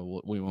thrusting,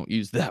 so we won't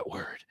use that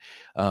word.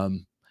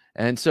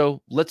 And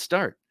so let's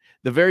start.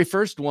 The very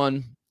first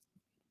one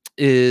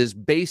is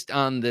based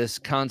on this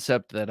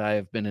concept that I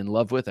have been in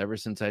love with ever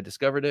since I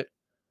discovered it.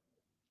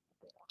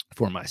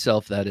 For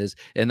myself, that is,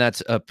 and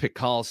that's a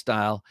Pikal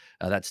style.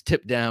 That's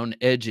tip down,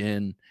 edge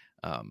in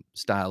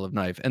style of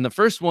knife. And the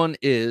first one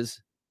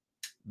is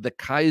the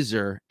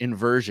Kaiser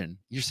inversion.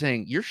 You're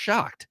saying you're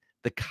shocked.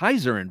 The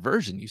Kaiser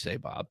inversion, you say,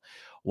 Bob.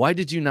 Why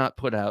did you not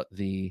put out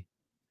the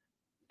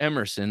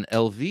Emerson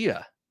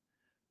Elvia?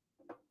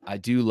 I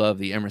do love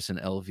the Emerson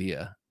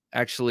Elvia.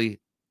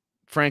 Actually,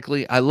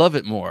 frankly, I love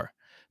it more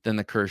than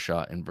the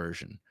Kershaw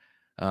inversion.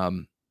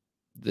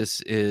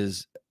 This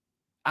is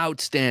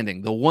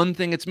outstanding. The one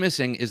thing it's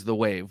missing is the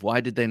wave.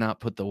 Why did they not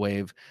put the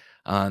wave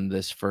on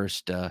this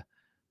first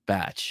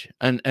batch?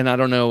 And I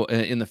don't know,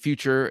 in the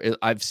future,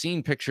 I've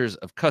seen pictures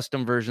of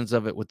custom versions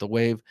of it with the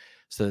wave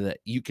so that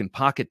you can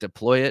pocket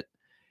deploy it,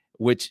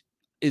 which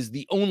is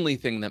the only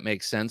thing that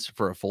makes sense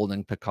for a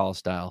folding Pikal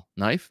style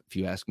knife, if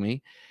you ask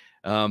me.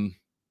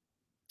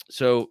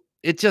 So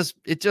it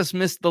just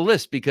missed the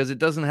list because it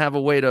doesn't have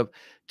a way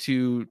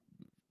to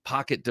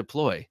pocket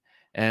deploy.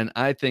 And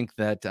I think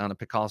that on a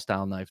Pikal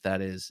style knife,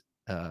 that is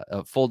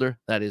a folder,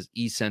 that is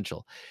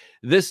essential.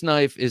 This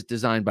knife is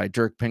designed by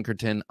Dirk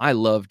Pinkerton. I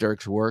love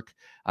Dirk's work.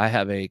 I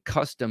have a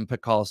custom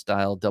Pikal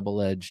style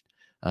double-edged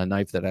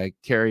knife that I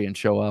carry and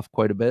show off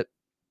quite a bit.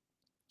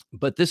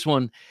 But this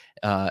one,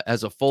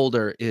 as a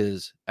folder,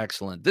 is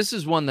excellent. This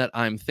is one that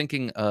I'm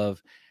thinking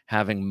of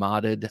having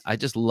modded. I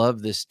just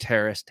love this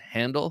terraced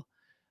handle.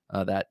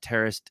 That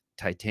terraced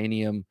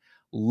titanium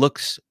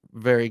looks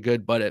very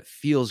good, but it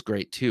feels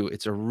great too.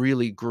 It's a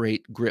really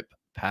great grip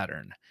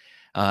pattern.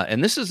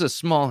 And this is a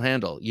small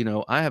handle. You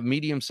know, I have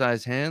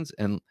medium-sized hands,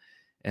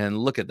 and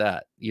look at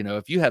that. You know,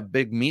 if you have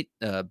big meat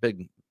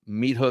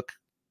hook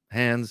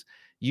hands,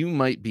 you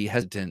might be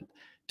hesitant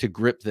to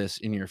grip this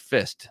in your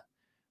fist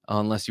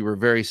unless you were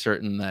very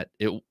certain that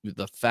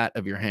the fat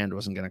of your hand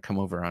wasn't going to come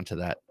over onto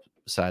that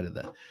side of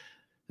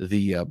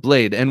the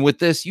blade. And with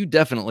this, you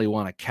definitely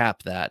want to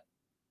cap that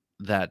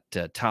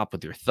top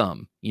with your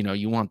thumb. You know,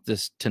 you want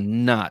this to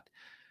not,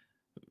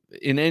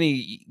 in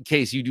any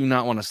case, you do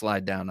not want to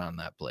slide down on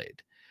that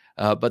blade.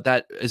 But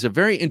that is a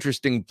very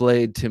interesting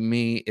blade to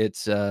me.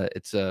 It's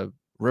a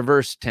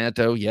reverse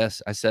tanto.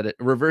 Yes, I said it.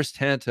 Reverse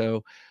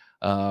tanto,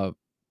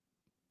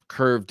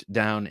 curved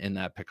down in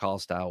that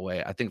Pikal style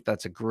way. I think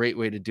that's a great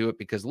way to do it,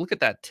 because look at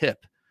that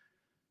tip.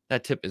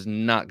 That tip is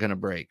not going to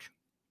break.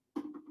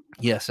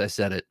 Yes, I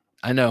said it.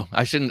 I know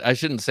I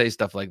shouldn't say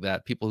stuff like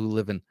that. People who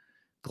live in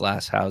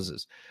glass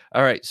houses.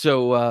 All right.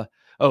 So,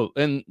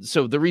 and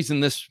so the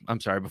reason I'm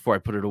sorry, before I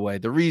put it away,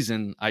 the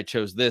reason I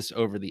chose this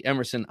over the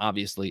Emerson,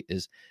 obviously,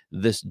 is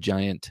this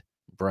giant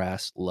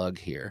brass lug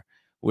here,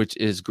 which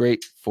is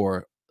great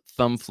for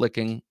thumb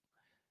flicking.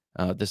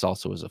 This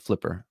also is a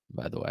flipper,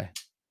 by the way.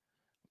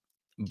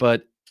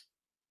 But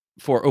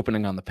for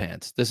opening on the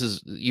pants,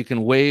 you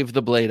can wave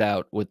the blade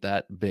out with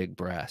that big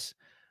brass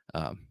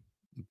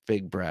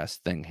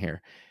thing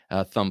here,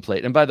 thumb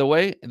plate. And by the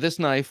way, this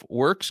knife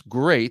works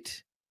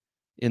great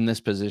in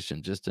this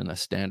position, just in a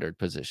standard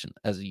position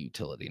as a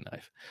utility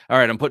knife. All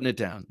right, I'm putting it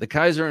down. The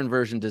Kaiser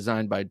inversion,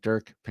 designed by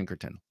Dirk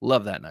Pinkerton.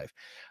 Love that knife.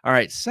 All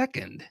right,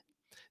 second,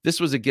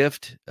 this was a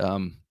gift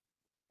from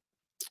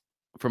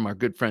our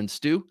good friend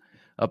Stu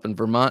up in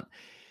Vermont.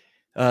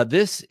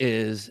 This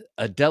is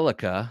a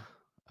Delica.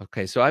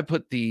 Okay, so I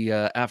put the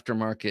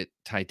aftermarket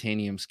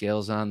titanium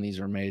scales on. These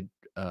are made,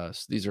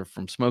 these are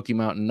from Smoky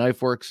Mountain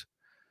Knife Works.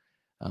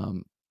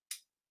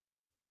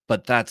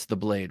 But that's the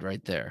blade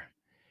right there.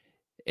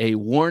 A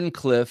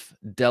Wharncliffe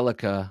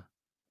Delica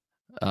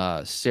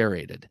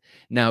serrated.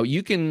 Now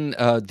you can,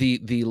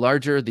 the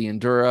larger, the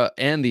Endura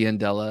and the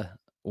Endella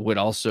would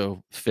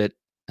also fit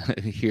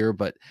here,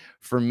 but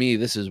for me,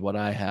 this is what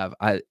I have.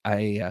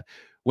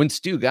 When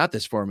Stu got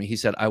this for me, he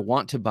said, I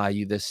want to buy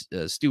you this.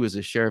 Stu is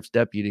a sheriff's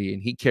deputy,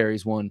 and he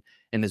carries one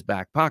in his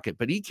back pocket,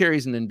 but he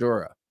carries an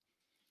Endura.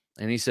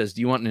 And he says,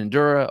 do you want an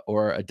Endura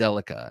or a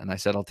Delica? And I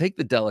said, I'll take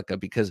the Delica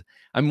because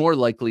I'm more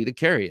likely to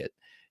carry it.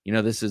 You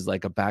know, this is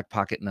like a back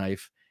pocket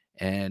knife,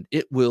 and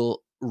it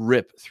will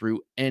rip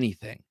through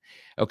anything.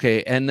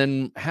 Okay. And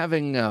then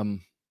having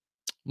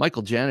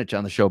Michael Janich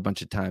on the show a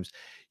bunch of times,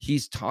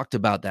 he's talked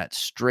about that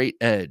straight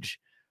edge,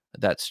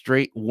 that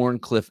straight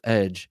Wharncliffe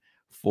edge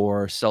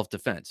for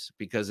self-defense,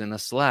 because in a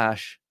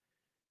slash,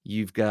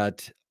 you've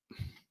got,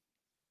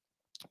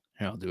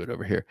 here, I'll do it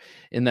over here.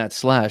 In that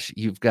slash,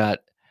 you've got,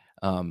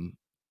 as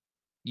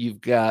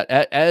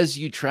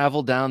you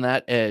travel down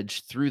that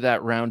edge through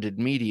that rounded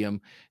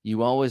medium,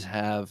 you always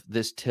have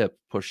this tip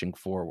pushing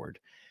forward.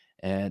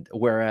 And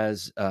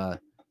whereas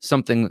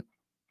something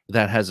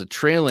that has a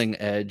trailing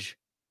edge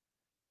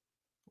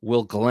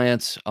will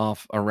glance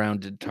off a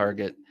rounded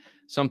target,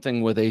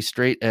 something with a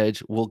straight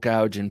edge will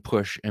gouge and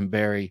push and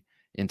bury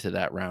into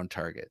that round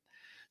target.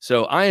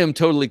 So I am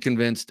totally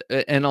convinced,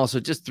 and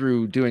also just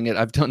through doing it,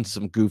 I've done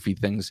some goofy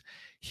things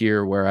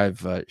here where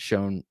I've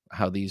shown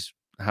how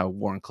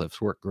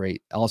Wharncliffes work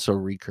great, also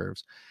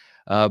recurves.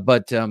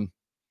 But I'm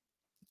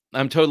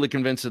totally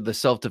convinced of the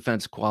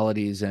self-defense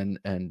qualities and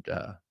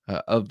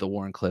of the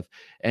Wharncliffe.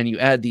 And you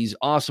add these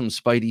awesome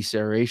Spidey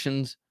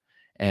serrations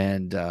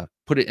and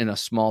put it in a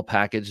small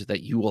package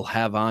that you will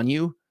have on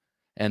you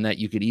and that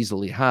you could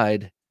easily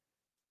hide.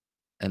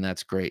 And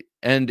that's great.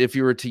 And if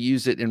you were to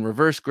use it in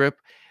reverse grip,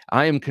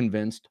 I am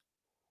convinced,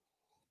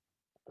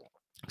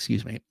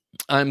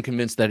 I'm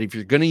convinced that if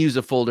you're going to use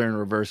a folder in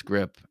reverse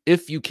grip,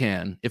 if the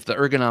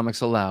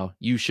ergonomics allow,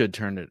 you should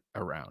turn it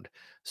around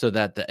so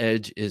that the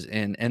edge is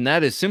in. And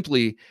that is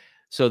simply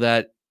so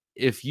that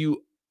if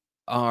you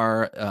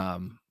are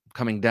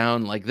coming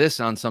down like this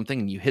on something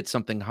and you hit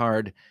something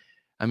hard,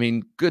 I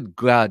mean, good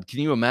God,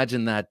 can you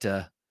imagine that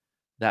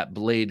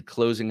blade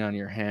closing on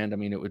your hand? I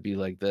mean, it would be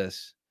like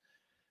this.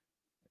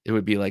 It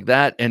would be like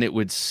that, and it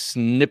would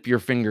snip your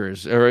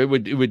fingers, or it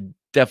would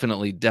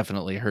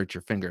definitely hurt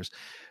your fingers.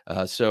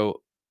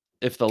 So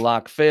if the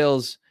lock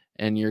fails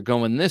and you're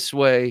going this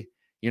way,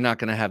 you're not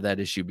going to have that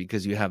issue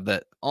because you have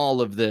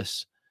all of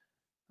this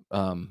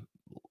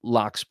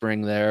lock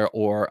spring there,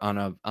 or on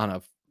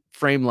a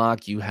frame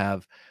lock, you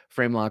have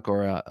frame lock,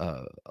 or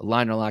a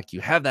liner lock,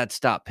 you have that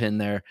stop pin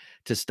there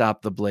to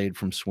stop the blade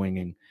from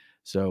swinging.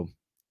 So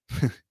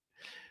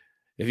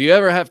If you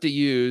ever have to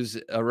use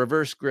a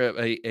reverse grip,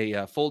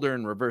 a folder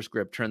and reverse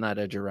grip, turn that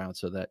edge around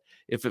so that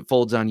if it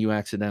folds on you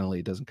accidentally,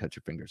 it doesn't cut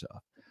your fingers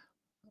off.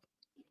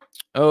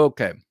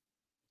 Okay.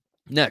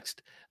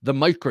 Next, the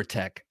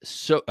Microtech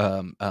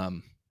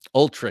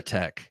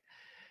Ultratech.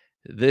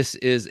 This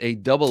is a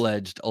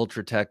double-edged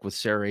Ultratech with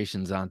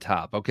serrations on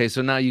top. Okay,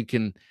 so now you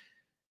can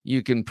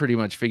pretty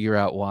much figure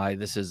out why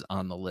this is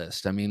on the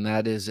list. I mean,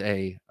 that is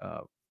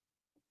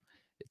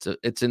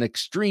it's an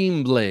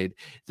extreme blade.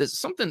 There's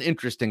something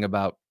interesting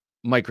about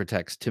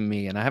Microtechs to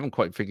me, and I haven't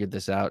quite figured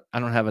this out. I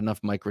don't have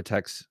enough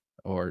Microtechs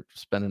or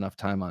spend enough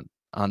time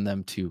on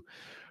them to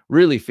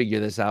really figure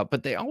this out,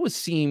 but they always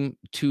seem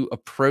to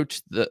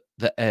approach the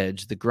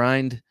edge, the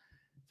grinds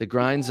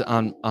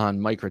on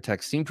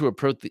Microtech seem to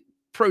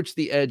approach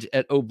the edge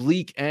at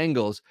oblique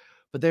angles,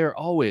 but they are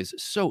always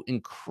so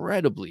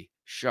incredibly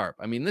sharp.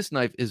 I mean, this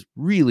knife is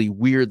really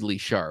weirdly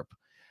sharp,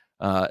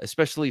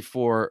 especially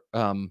for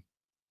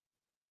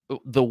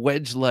the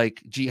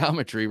wedge-like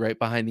geometry right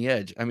behind the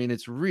edge. I mean,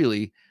 it's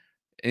really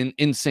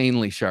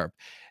insanely sharp.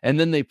 And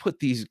then they put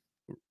these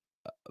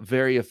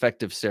very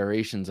effective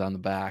serrations on the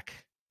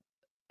back,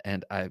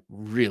 and I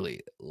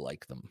really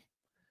like them.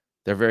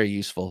 They're very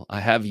useful. I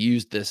have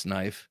used this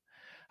knife.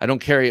 I don't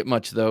carry it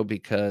much, though,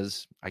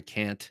 because I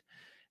can't.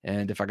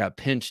 And if I got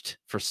pinched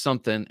for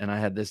something and I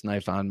had this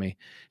knife on me,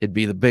 it'd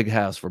be the big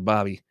house for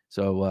Bobby.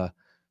 So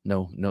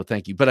no,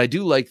 thank you. But I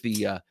do like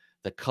the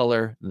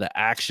color. The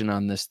action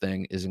on this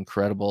thing is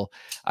incredible.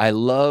 I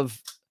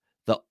love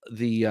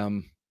the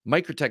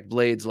Microtech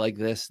blades like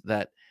this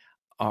that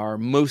are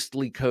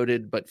mostly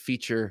coated but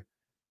feature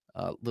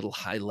little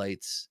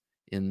highlights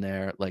in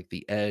there, like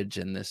the edge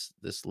and this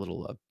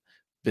little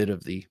bit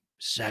of the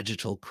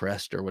sagittal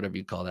crest or whatever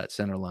you call that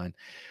center line.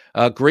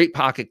 Great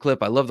pocket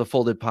clip. I love the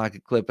folded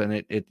pocket clip,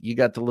 and you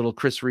got the little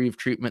Chris Reeve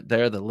treatment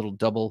there, the little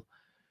double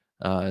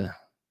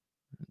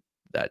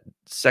that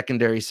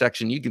secondary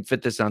section. You can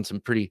fit this on some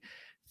pretty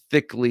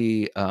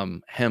thickly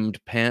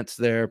hemmed pants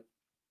there.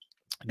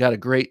 Got a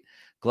great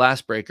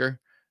glass breaker,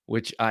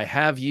 which I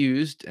have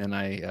used and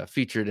I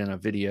featured in a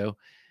video.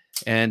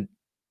 And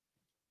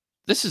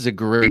this is a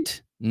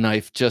great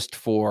knife just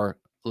for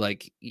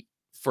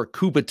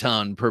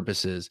Kubaton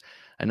purposes.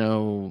 I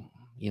know,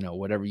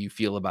 whatever you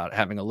feel about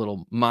having a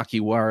little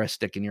Makiwara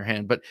stick in your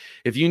hand, but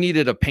if you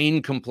needed a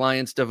pain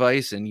compliance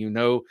device and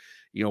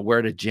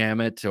where to jam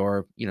it,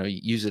 or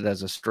use it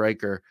as a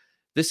striker,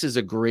 this is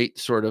a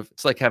great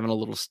it's like having a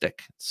little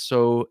stick. It's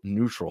so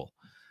neutral.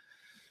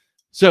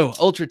 So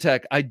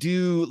Ultratech, I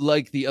do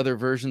like the other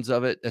versions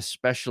of it,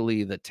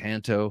 especially the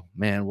Tanto.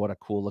 Man, what a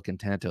cool looking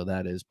Tanto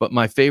that is. But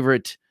my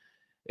favorite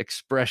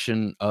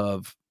expression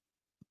of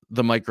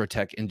the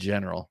Microtech in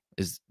general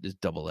is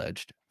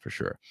double-edged for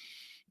sure.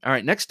 All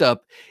right, next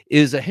up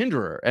is a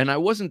Hinderer, and I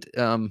wasn't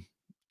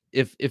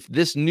if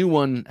this new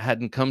one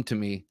hadn't come to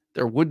me,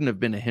 there wouldn't have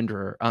been a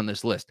Hinderer on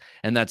this list.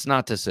 And that's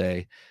not to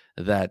say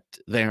that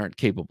they aren't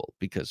capable,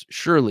 because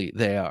surely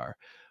they are.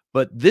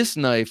 But this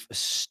knife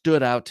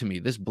stood out to me.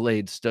 This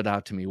blade stood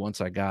out to me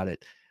once I got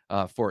it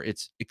for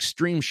its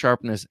extreme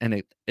sharpness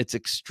and its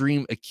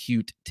extreme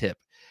acute tip,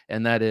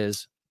 and that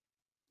is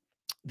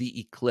the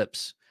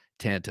Eclipse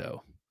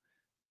Tanto.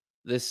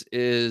 This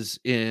is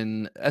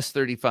in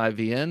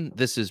S35VN.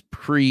 This is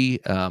pre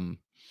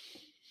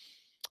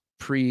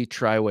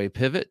tri-way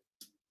pivot,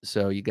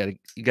 so you got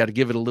to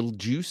give it a little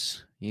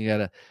juice. You got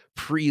to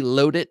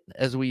preload it,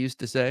 as we used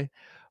to say.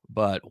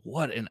 But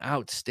what an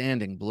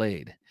outstanding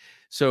blade!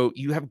 So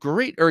you have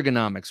great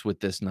ergonomics with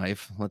this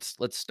knife.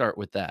 Let's start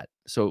with that.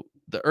 So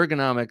the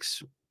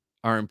ergonomics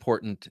are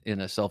important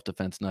in a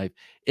self-defense knife.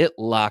 It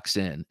locks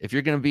in. If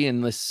you're going to be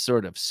in this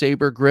sort of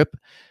saber grip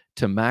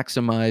to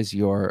maximize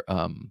your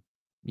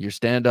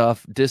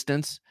standoff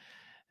distance,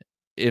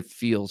 it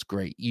feels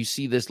great. You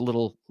see this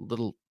little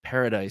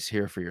paradise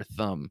here for your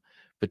thumb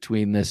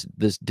between this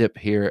dip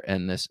here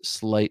and this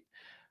slight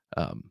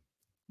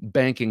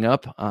banking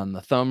up on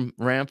the thumb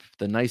ramp,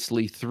 the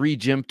nicely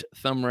 3-jimped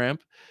thumb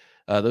ramp.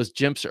 Those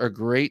jimps are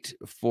great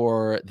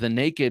for the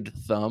naked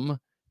thumb.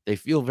 They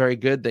feel very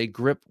good. They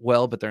grip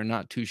well, but they're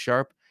not too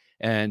sharp.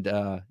 And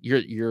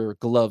your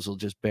gloves will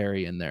just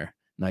bury in there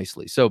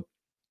nicely. So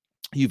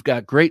you've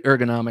got great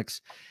ergonomics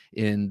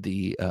in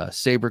the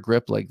saber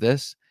grip like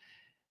this.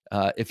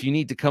 If you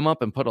need to come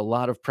up and put a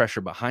lot of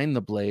pressure behind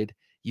the blade,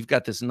 you've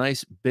got this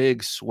nice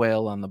big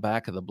swale on the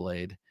back of the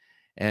blade.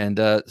 And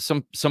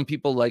some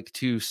people like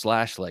to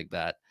slash like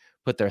that,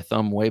 put their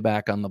thumb way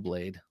back on the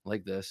blade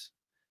like this.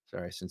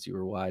 Sorry, since you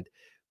were wide,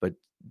 but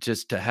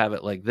just to have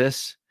it like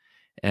this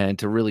and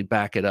to really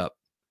back it up.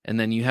 And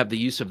then you have the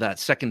use of that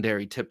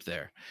secondary tip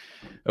there.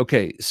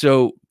 Okay,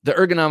 so the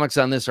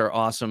ergonomics on this are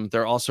awesome.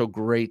 They're also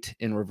great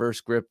in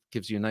reverse grip.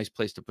 Gives you a nice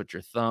place to put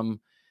your thumb.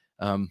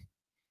 I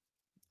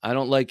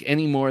don't like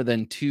any more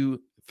than 2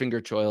 finger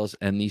choils,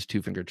 and these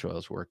 2 finger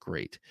choils work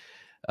great.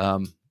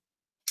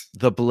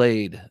 The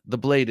blade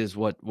is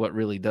what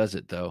really does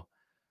it, though.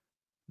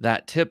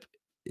 That tip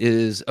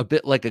is a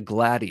bit like a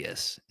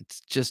gladius.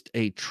 It's just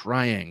a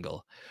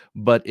triangle,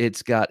 but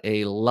it's got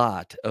a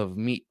lot of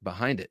meat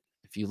behind it.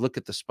 If you look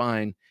at the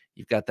spine,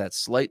 you've got that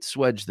slight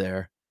swedge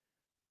there,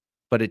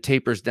 but it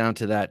tapers down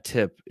to that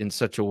tip in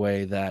such a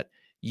way that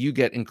you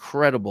get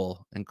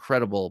incredible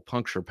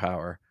puncture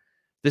power.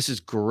 This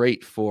is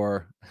great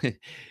for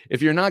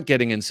if you're not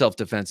getting in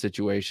self-defense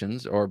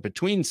situations or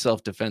between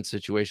self-defense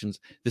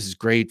situations. This is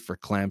great for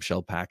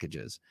clamshell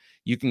packages.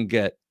 You can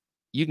get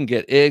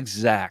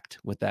exact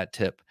with that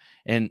tip,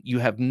 and you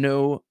have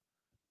no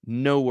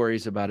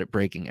worries about it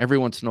breaking. Every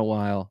once in a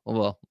while,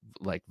 well,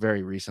 like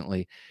very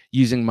recently,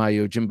 using my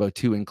Yojimbo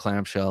 2 in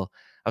clamshell,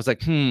 I was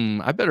like,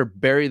 I better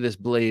bury this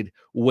blade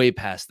way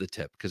past the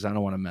tip because I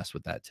don't want to mess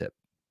with that tip.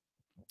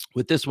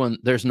 With this one,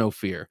 there's no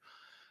fear.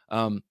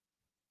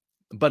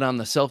 But on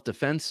the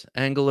self-defense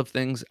angle of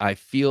things, I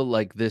feel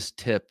like this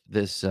tip,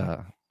 this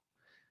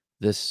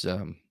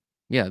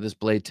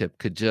blade tip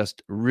could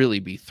just really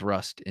be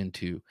thrust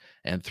into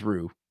and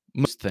through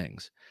most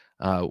things,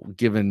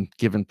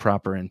 given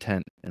proper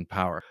intent and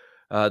power.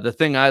 The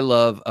thing I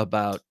love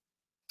about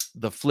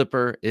the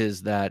flipper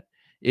is that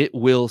it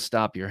will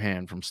stop your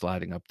hand from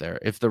sliding up there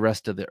if the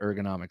rest of the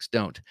ergonomics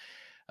don't.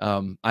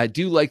 I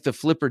do like the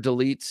flipper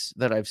deletes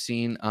that I've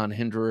seen on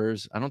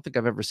hinderers. I don't think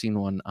I've ever seen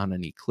one on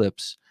any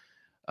clips.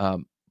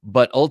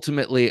 But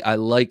ultimately, I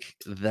like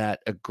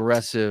that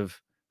aggressive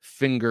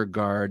finger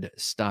guard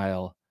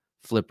style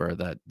flipper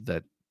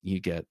that you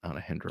get on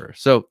a hinderer.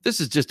 So this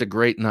is just a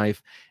great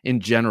knife in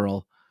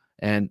general,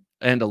 and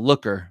a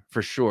looker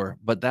for sure.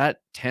 But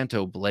that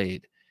Tanto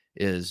blade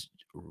is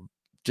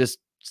just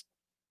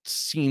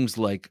seems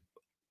like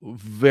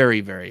very,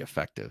 very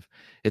effective.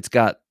 It's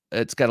got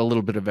a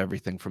little bit of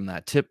everything from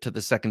that tip to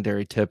the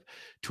secondary tip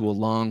to a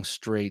long,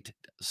 straight,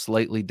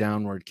 slightly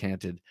downward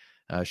canted,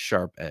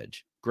 sharp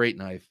edge. Great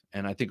knife,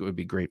 and I think it would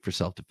be great for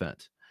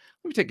self-defense.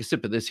 Let me take a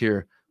sip of this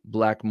here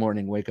Black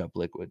Morning Wake Up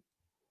liquid.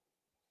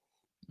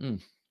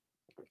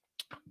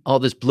 All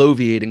this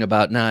bloviating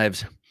about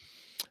knives.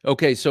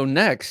 Okay, so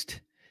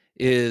next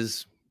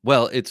is,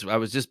 well, I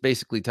was just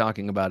basically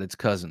talking about its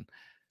cousin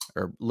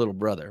or little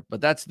brother,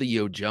 but that's the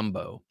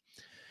Yojimbo.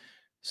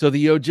 So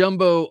the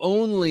Yojimbo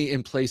only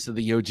in place of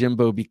the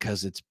Yojimbo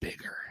because it's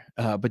bigger.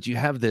 But you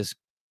have this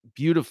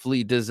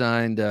beautifully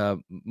designed,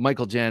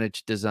 Michael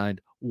Janich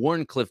designed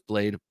Warncliffe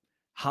blade,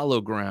 hollow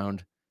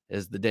ground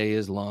as the day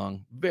is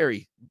long,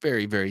 very,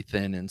 very, very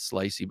thin and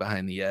slicey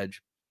behind the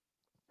edge,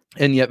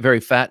 and yet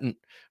very fat, and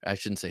I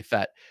shouldn't say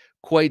fat,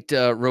 quite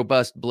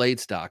robust blade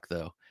stock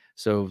though.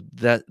 So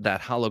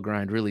that hollow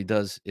grind really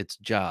does its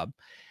job.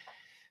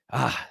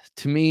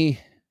 To me,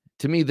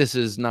 this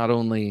is not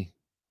only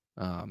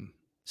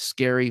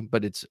scary,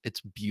 but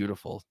it's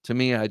beautiful. To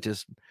me, I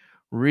just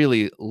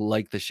really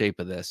like the shape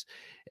of this.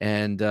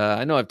 And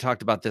I know I've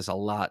talked about this a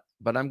lot,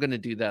 but I'm going to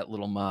do that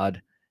little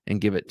mod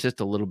and give it just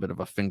a little bit of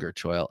a finger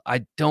choil.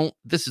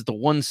 This is the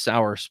one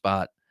sour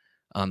spot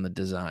on the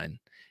design,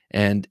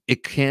 and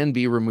it can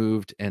be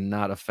removed and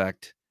not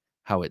affect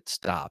how it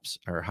stops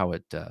or how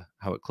it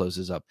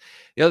closes up.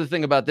 The other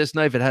thing about this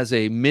knife, it has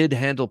a mid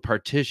handle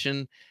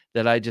partition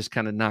that I just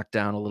kind of knocked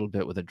down a little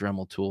bit with a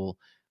Dremel tool.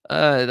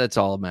 That's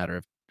all a matter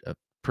of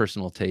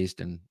personal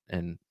taste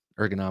and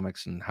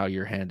ergonomics and how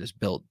your hand is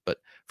built. But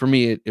for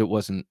me, it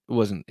wasn't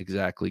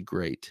exactly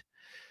great.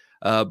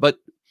 But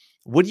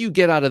what do you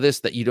get out of this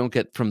that you don't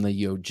get from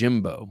the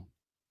Yojimbo?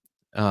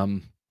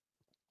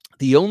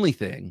 The only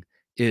thing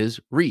is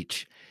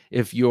reach.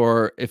 If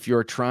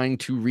you're trying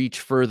to reach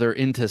further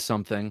into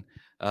something,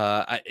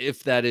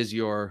 if that is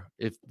your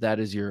if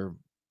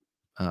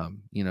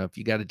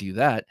you got to do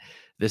that,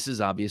 this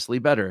is obviously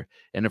better.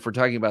 And if we're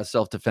talking about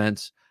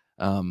self-defense,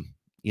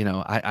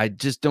 I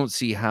just don't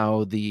see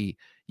how the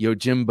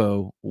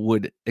Yojimbo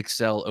would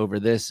excel over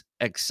this,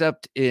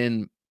 except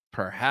in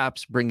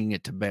perhaps bringing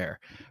it to bear,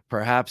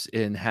 perhaps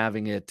in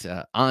having it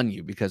on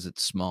you because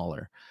it's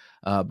smaller.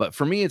 But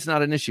for me, it's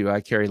not an issue.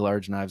 I carry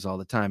large knives all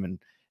the time,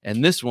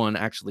 and this one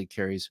actually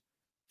carries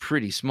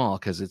pretty small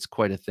because it's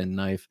quite a thin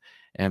knife,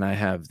 and I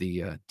have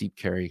the deep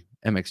carry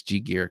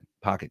MXG gear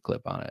pocket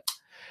clip on it.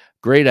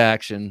 Great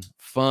action,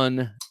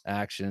 fun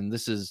action.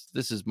 This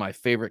is my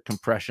favorite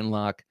compression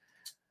lock.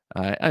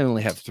 I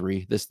only have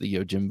 3. This, the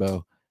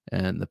Yojimbo,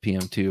 and the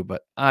PM2,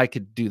 but I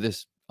could do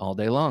this all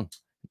day long.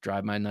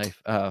 Drive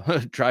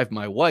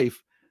my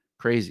wife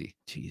crazy.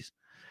 Jeez,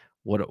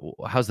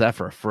 how's that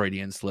for a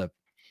Freudian slip?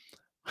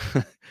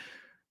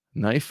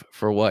 Knife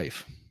for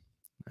wife.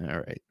 All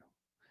right.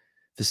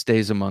 This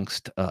stays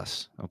amongst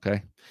us.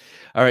 Okay.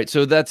 All right.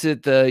 So that's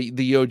it. The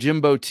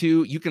Yojimbo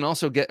 2. You can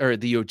also get, or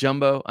the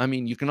Yojimbo. I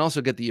mean, you can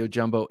also get the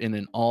Yojimbo in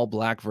an all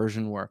black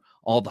version where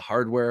all the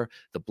hardware,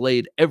 the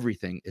blade,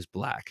 everything is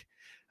black.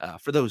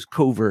 For those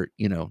covert,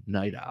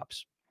 night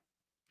ops.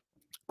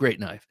 Great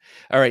knife.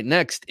 All right.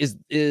 Next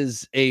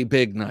is a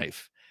big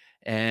knife,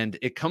 and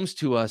it comes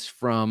to us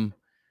from.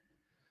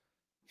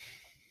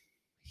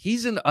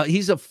 He's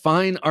a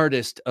fine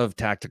artist of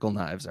tactical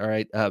knives. All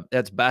right.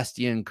 That's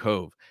Bastien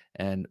Cove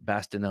and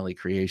Bastinelli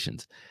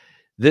Creations.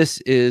 This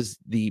is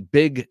the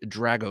Big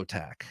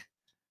Dragotac,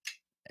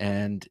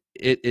 and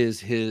it is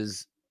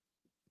his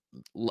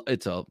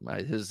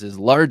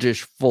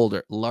largest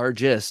folder.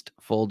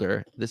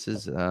 This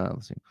is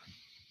let's see,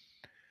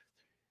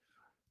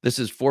 This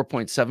is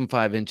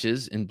 4.75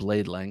 inches in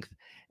blade length,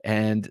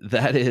 and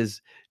that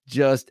is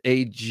just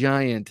a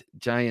giant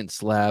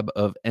slab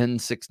of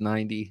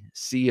N690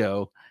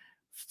 CO,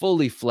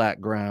 fully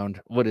flat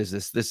ground. What is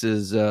this? This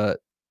is it's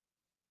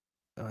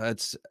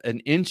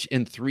 1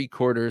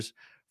 3/4 inches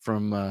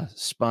from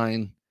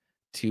spine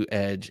to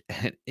edge,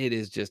 and it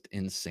is just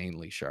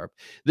insanely sharp.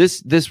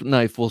 This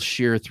knife will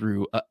shear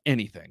through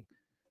anything.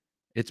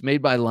 It's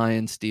made by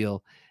Lion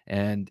Steel,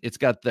 and it's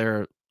got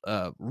their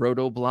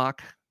roto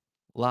block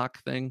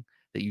lock thing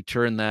that you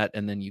turn that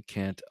and then you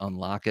can't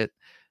unlock it.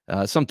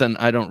 Something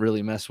I don't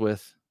really mess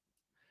with.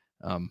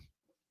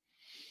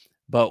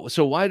 But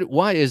so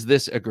why is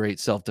this a great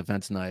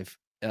self-defense knife?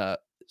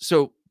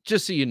 So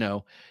just so you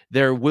know,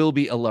 there will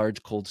be a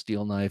large cold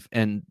steel knife,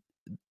 and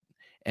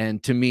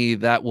to me,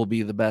 that will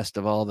be the best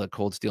of all the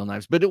cold steel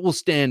knives, but it will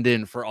stand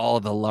in for all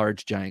the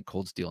large, giant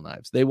cold steel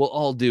knives. They will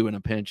all do in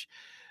a pinch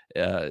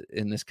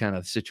in this kind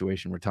of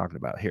situation we're talking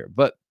about here.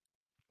 But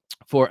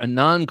for a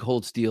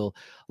non-cold steel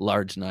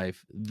large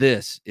knife,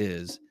 this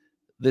is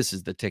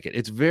the ticket.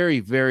 It's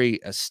very, very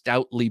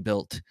stoutly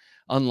built,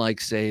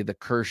 unlike, say, the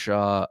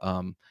Kershaw,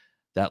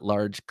 that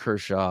large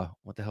Kershaw.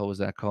 What the hell was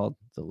that called?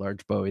 The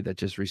large Bowie that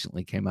just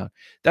recently came out.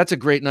 That's a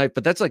great knife,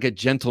 but that's like a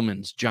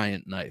gentleman's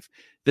giant knife.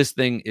 This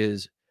thing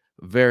is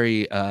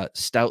very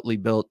stoutly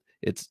built.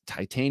 It's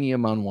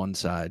titanium on one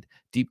side,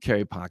 deep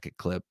carry pocket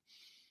clip.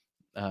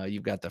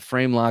 You've got the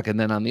frame lock, and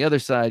then on the other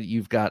side,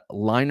 you've got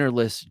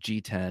linerless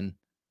G10.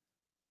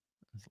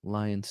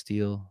 Lion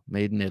Steel,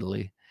 made in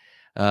Italy.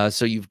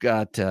 So you've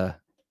got a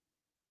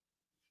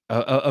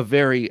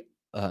very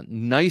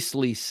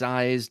nicely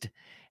sized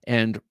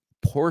and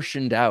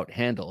portioned out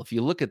handle. If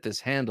you look at this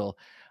handle,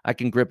 I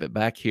can grip it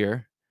back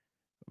here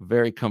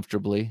very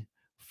comfortably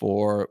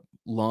for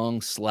long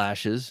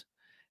slashes,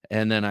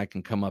 and then I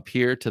can come up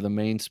here to the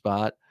main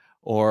spot,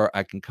 or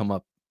I can come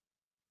up,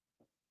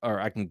 or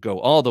I can go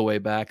all the way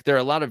back. There are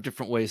a lot of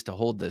different ways to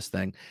hold this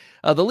thing.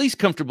 The least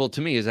comfortable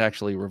to me is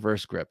actually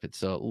reverse grip.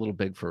 It's a little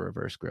big for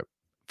reverse grip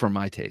for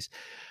my taste.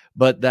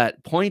 But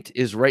that point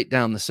is right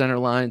down the center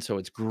line, so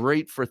it's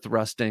great for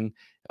thrusting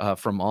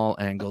from all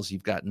angles.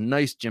 You've got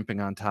nice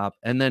jimping on top.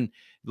 And then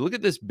look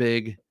at this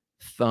big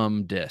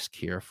thumb disc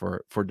here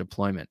for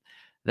deployment.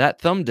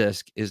 That thumb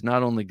disc is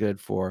not only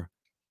good for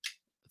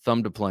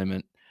thumb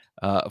deployment.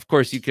 Of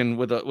course, you can,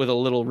 with a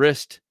little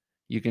wrist,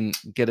 you can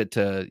get it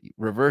to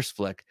reverse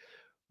flick.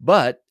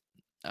 But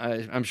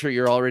I'm sure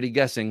you're already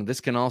guessing, this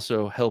can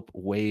also help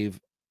wave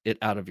it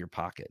out of your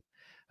pocket.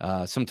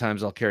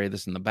 Sometimes I'll carry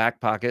this in the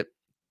back pocket.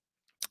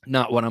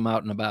 Not when I'm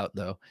out and about,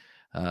 though.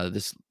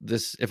 This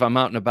if I'm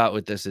out and about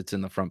with this, it's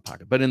in the front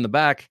pocket. But in the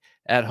back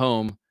at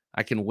home,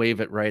 I can wave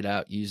it right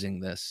out using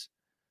this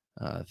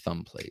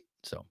thumb plate.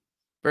 So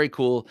very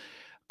cool,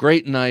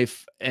 great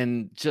knife,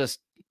 and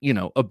just, you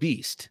know, a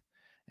beast.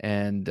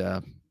 And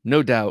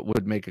no doubt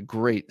would make a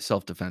great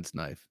self-defense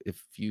knife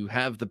if you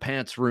have the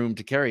pants room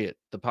to carry it,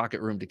 the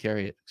pocket room to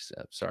carry it.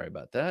 Sorry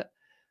about that.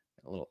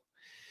 A little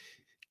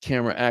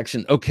camera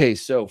action. Okay,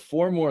 so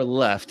 4 more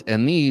left,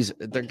 and these,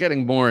 they're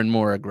getting more and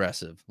more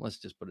aggressive. Let's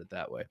just put it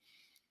that way.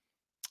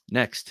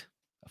 Next,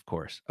 of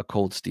course, a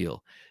cold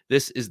steel.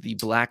 This is the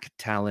Black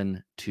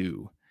Talon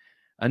 2,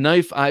 a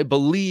knife I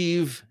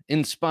believe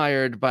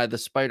inspired by the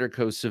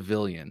Spyderco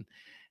Civilian,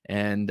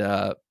 and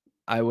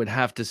I would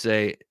have to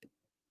say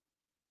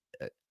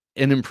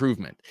an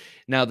improvement.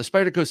 Now, the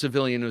Spyderco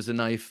Civilian was a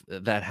knife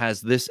that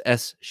has this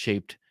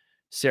S-shaped,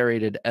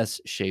 serrated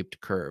S-shaped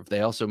curve.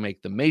 They also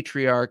make the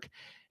Matriarch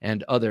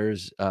and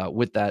others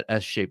with that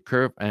S-shaped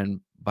curve,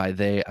 and by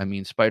they, I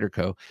mean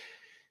Spyderco.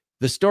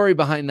 The story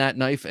behind that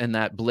knife and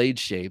that blade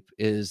shape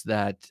is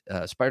that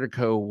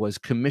Spyderco was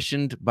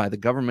commissioned by the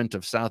government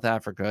of South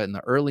Africa in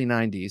the early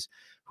 90s,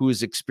 who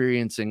was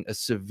experiencing a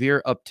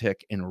severe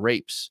uptick in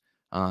rapes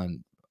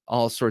on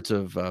all sorts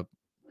of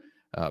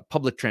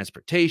public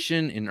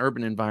transportation, in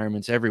urban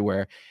environments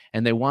everywhere,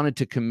 and they wanted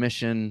to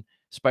commission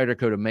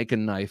Spyderco to make a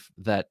knife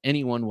that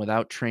anyone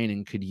without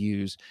training could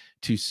use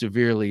to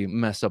severely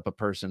mess up a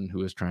person who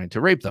was trying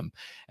to rape them.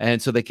 And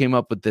so they came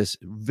up with this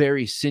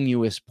very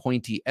sinuous,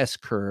 pointy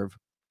S-curve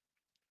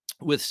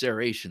with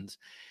serrations.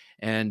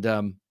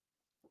 And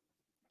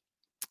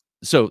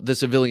so the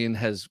Civilian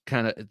has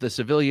the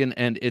Civilian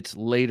and its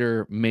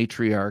later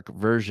Matriarch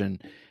version,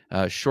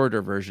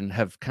 shorter version,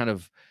 have kind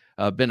of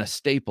been a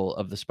staple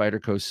of the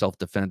Spyderco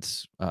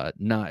self-defense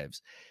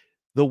knives.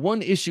 The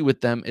one issue with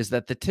them is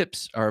that the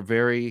tips are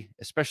very,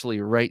 especially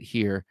right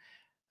here,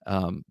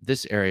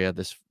 this area,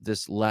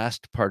 this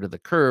last part of the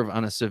curve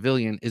on a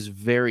Civilian is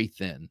very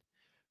thin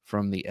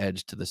from the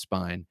edge to the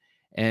spine,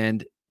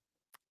 and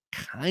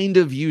kind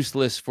of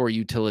useless for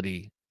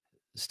utility,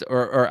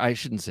 or I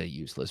shouldn't say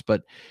useless,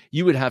 but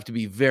you would have to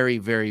be very,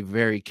 very,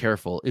 very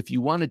careful if you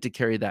wanted to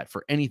carry that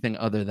for anything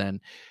other than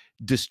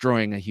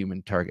destroying a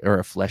human target or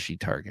a fleshy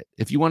target.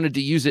 If you wanted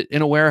to use it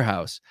in a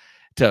warehouse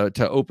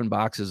to open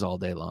boxes all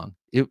day long,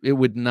 it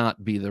would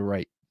not be the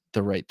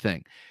right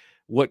thing.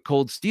 What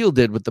Cold Steel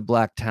did with the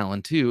Black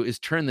Talon 2 is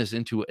turn this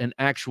into an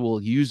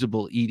actual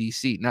usable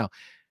EDC. Now,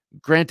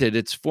 granted,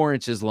 it's 4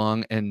 inches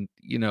long, and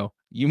you know,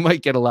 you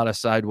might get a lot of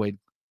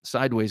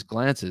sideways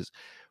glances.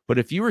 But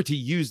if you were to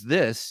use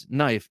this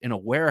knife in a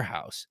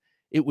warehouse,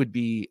 it would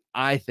be,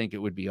 I think it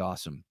would be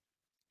awesome.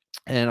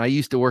 And I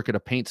used to work at a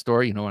paint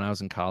store, you know, when I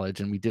was in college,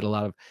 and we did a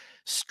lot of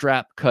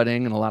strap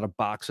cutting and a lot of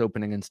box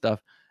opening and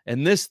stuff.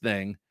 And this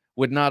thing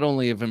would not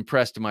only have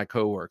impressed my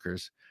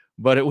coworkers,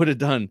 but it would have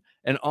done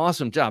an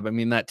awesome job. I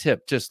mean, that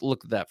tip, just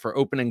look at that. For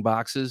opening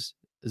boxes,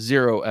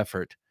 0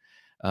 effort.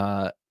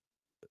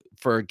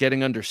 For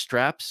getting under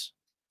straps,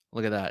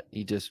 look at that.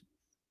 You just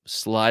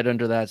slide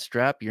under that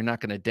strap. You're not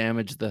going to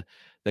damage the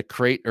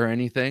crate or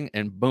anything.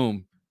 And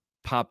boom,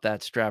 pop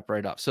that strap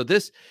right off. So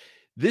this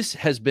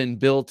has been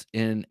built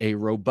in a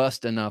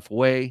robust enough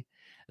way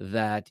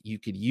that you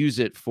could use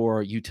it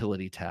for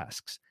utility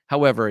tasks.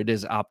 However, it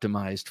is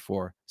optimized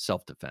for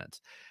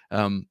self-defense.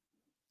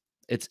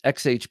 It's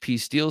XHP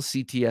steel,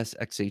 CTS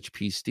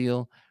XHP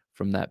steel,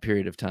 from that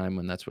period of time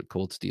when that's what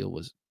cold steel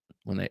was,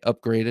 when they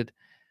upgraded.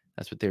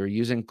 That's what they were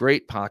using.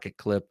 Great pocket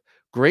clip.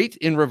 Great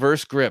in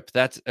reverse grip.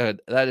 That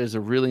is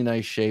a really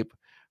nice shape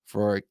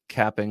for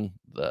capping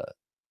the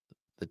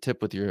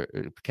tip with your,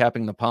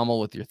 capping the pommel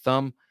with your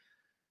thumb.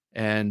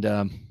 And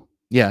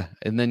yeah,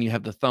 and then you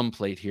have the thumb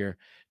plate here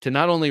to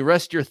not only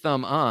rest your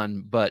thumb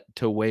on, but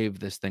to wave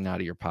this thing out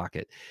of your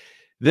pocket.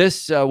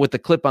 This, with the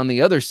clip on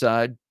the other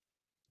side,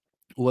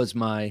 was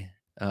my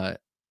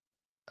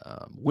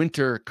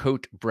winter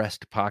coat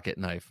breast pocket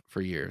knife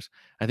for years.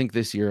 I think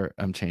this year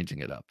I'm changing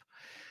it up.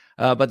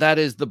 But that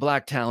is the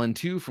Black Talon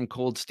 2 from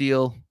Cold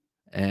Steel,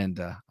 and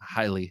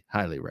highly,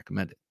 highly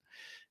recommend it.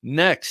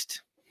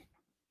 Next,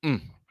 a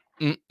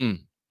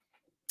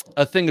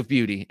thing of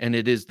beauty, and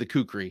it is the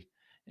kukri.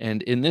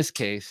 And in this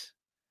case,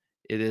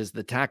 it is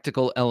the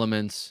Tactical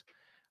Elements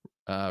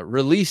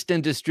released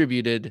and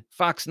distributed,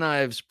 Fox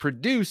Knives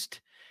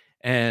produced,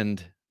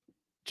 and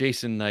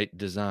Jason Knight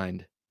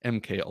designed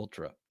MK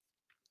Ultra.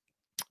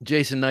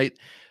 Jason Knight,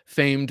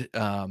 famed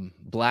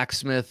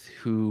blacksmith,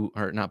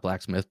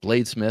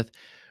 bladesmith,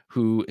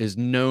 who is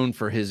known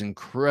for his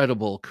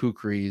incredible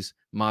kukris,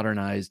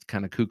 modernized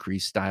kind of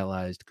kukris,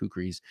 stylized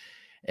kukris,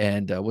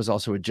 and was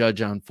also a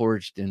judge on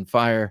Forged in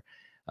Fire.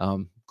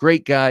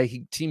 Great guy.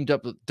 He teamed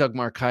up with Doug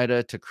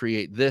Marcaida to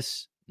create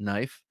this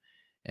knife,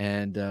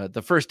 and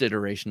the first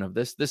iteration of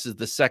this. This is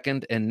the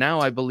second, and now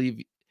I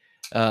believe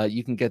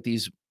you can get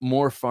these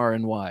more far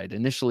and wide.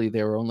 Initially,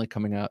 they were only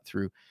coming out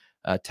through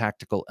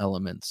Tactical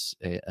Elements,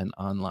 an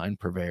online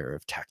purveyor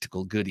of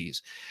tactical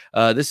goodies.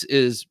 This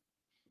is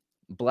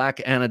black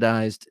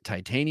anodized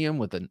titanium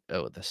with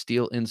a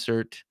steel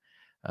insert.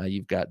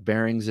 You've got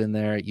bearings in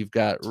there. You've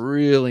got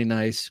really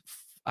nice.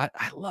 I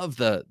love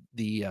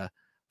the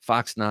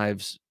Fox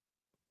Knives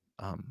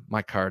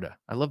micarta.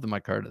 I love the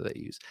micarta they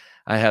use.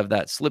 I have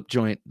that slip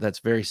joint that's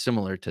very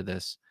similar to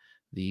this,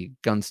 the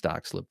gun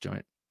stock slip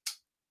joint.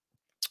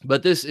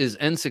 But this is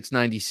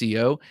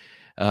N690CO.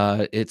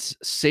 It's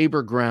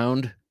saber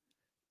ground,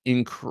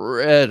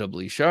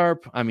 incredibly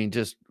sharp. I mean,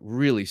 just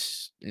really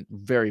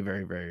very,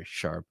 very, very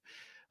sharp.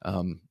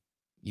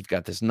 You've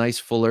got this nice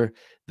fuller.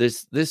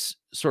 This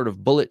sort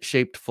of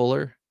bullet-shaped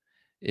fuller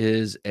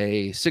is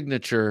a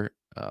signature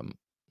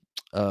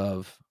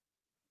of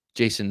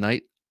Jason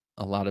Knight.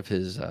 A lot of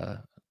his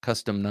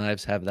custom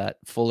knives have that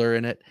fuller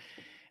in it.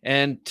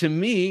 And to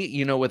me,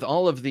 you know, with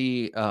all of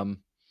the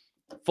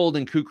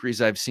folding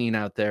kukris I've seen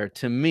out there,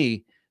 to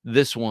me,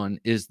 this one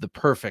is the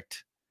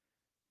perfect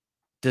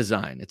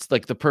design. It's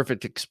like the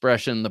perfect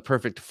expression, the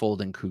perfect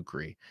folding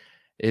kukri.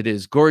 It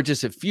is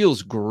gorgeous. It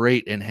feels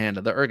great in hand.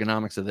 The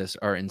ergonomics of this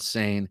are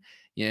insane.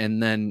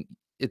 And then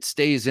it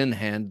stays in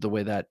hand the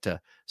way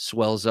that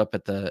swells up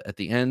at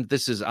the end.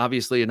 This is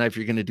obviously a knife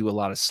you're going to do a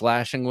lot of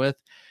slashing with,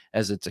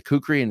 as it's a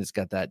kukri and it's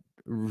got that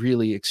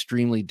really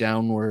extremely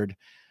downward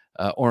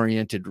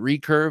oriented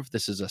recurve.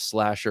 This is a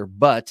slasher,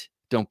 but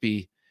don't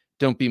be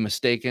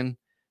mistaken.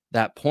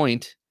 That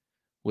point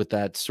with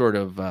that sort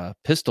of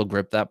pistol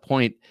grip, that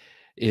point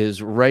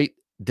is right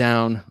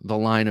down the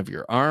line of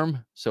your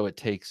arm. So it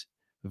takes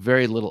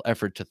very little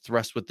effort to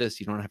thrust with this.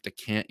 You don't have to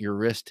cant your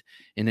wrist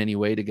in any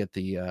way to get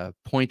the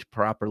point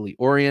properly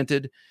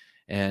oriented.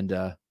 And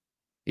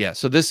yeah,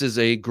 so this is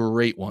a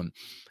great one.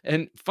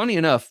 And funny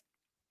enough,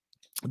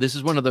 this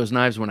is one of those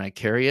knives when I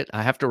carry it,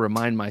 I have to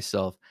remind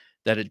myself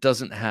that it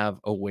doesn't have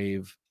a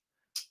wave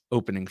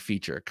opening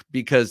feature,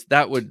 because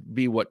that would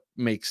be what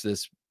makes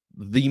this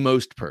the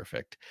most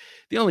perfect.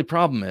 The only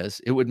problem is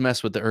it would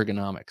mess with the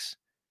ergonomics.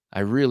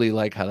 I really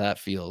like how that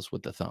feels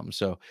with the thumb.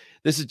 So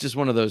this is just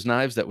one of those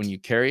knives that when you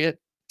carry it,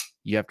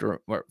 you have to,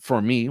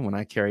 for me, when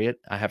I carry it,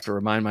 I have to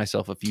remind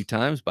myself a few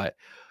times by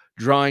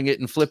drawing it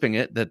and flipping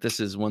it that this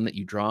is one that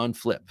you draw and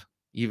flip,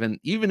 even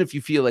if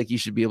you feel like you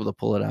should be able to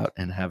pull it out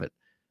and have it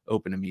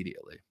open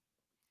immediately.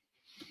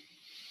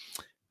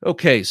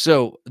 Okay,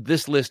 so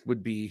this list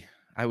would be,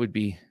 I would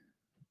be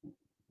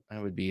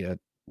a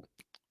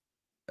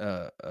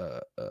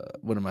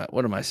what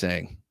am I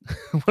saying?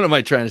 What am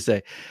I trying to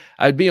say?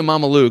 I'd be a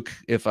Mama Luke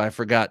if I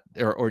forgot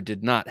or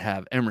did not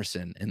have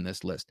Emerson in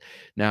this list.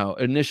 Now,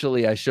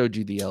 initially I showed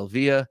you the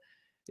Elvia.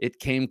 It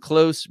came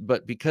close,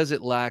 but because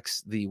it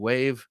lacks the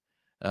wave,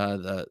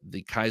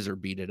 The Kaiser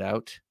beat it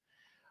out.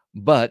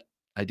 But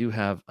I do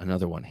have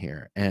another one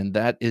here, and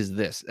that is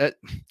this.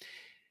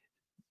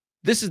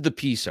 This is the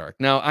P-Sark.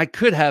 Now, I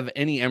could have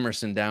any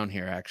Emerson down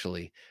here,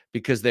 actually,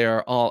 because they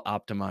are all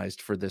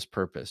optimized for this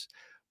purpose.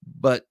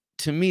 But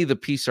to me, the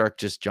P-Sark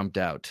just jumped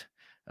out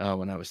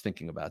when I was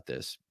thinking about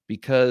this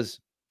because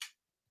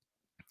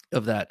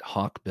of that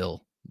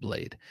hawkbill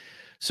blade.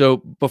 So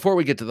before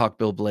we get to the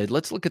hawkbill blade,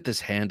 let's look at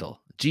this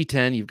handle.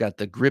 G10, you've got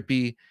the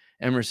grippy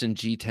Emerson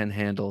G10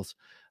 handles,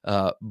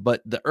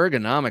 but the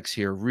ergonomics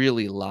here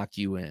really lock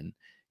you in.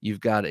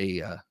 You've got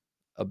a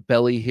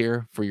belly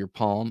here for your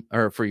palm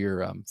or for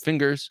your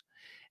fingers,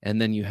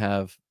 and then you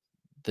have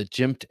the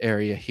jimped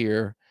area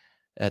here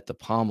at the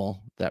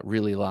pommel that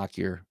really lock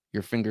your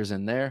fingers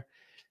in there.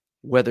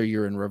 Whether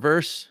you're in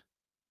reverse,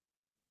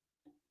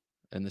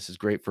 and this is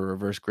great for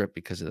reverse grip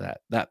because of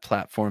that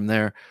platform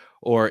there,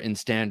 or in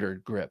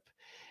standard grip.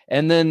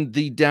 And then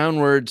the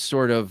downward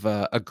sort of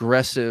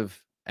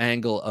aggressive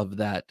angle of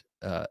that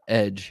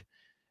edge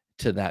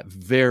to that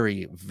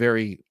very,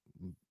 very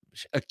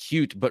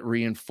acute but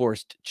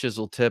reinforced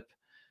chisel tip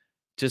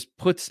just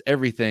puts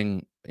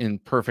everything in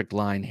perfect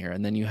line here.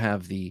 And then you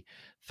have the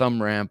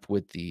thumb ramp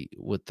with the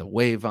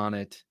wave on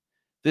it.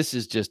 This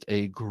is just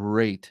a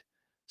great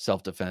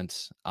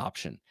self-defense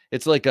option.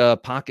 It's like a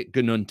pocket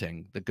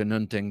gununting,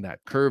 that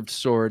curved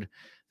sword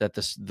that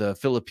the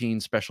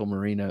Philippine Special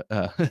Marine,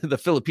 the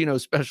Filipino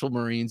Special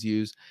Marines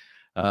use.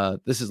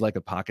 This is like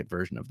a pocket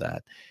version of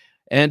that.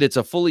 And it's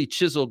a fully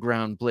chisel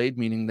ground blade,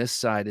 meaning this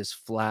side is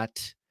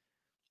flat.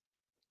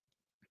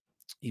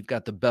 You've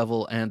got the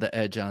bevel and the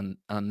edge on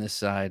this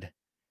side,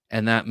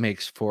 and that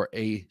makes for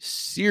a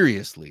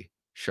seriously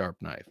sharp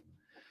knife.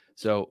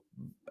 So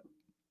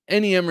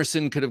any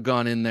Emerson could have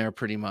gone in there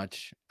pretty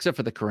much, except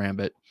for the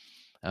karambit.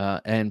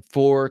 And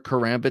for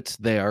karambits,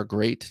 they are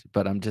great,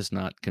 but I'm just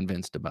not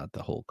convinced about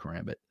the whole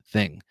karambit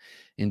thing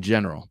in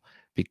general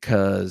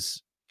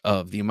because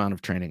of the amount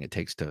of training it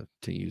takes to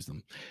use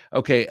them.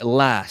 Okay,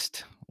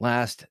 last.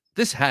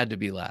 This had to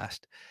be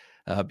last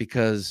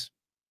because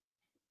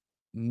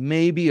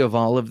maybe of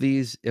all of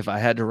these, if I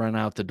had to run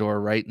out the door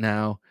right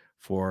now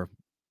for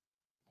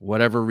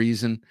whatever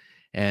reason,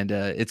 and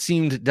it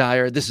seemed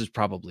dire, this is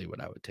probably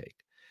what I would take.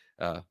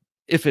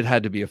 If it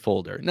had to be a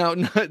folder. Now,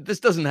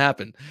 this doesn't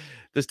happen.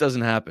 This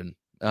doesn't happen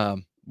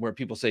where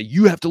people say,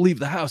 you have to leave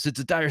the house. It's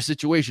a dire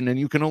situation and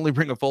you can only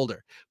bring a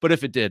folder. But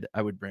if it did,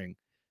 I would bring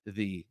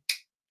the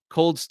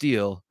Cold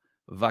Steel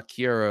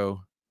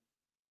Vaquero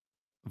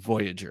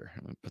Voyager.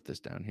 I'm going to put this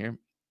down here.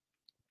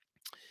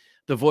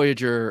 The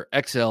Voyager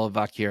XL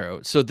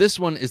Vaquero. So this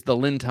one is the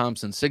Lynn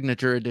Thompson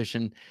Signature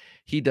Edition.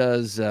 He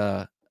does,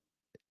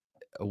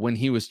 when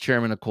he was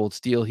chairman of Cold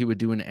Steel, he would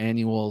do an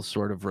annual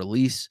sort of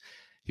release.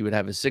 He would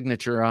have his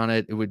signature on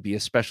it. It would be a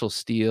special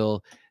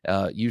steel.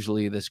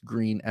 Usually this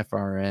green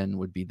FRN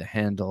would be the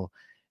handle.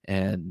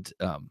 And,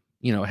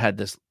 it had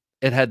this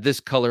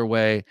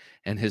colorway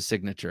and his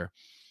signature.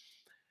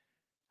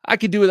 I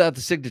could do without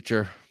the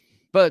signature,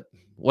 but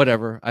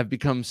whatever. I've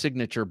become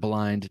signature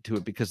blind to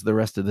it because the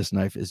rest of this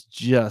knife is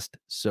just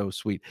so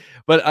sweet.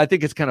 But I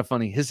think it's kind of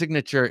funny. His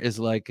signature is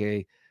like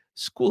a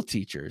school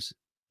teacher's,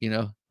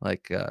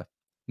 like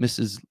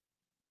Mrs.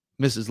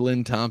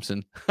 Lynn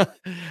Thompson.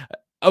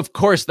 Of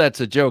course,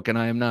 that's a joke, and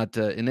I am not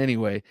in any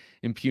way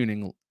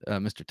impugning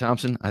Mr.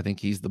 Thompson. I think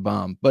he's the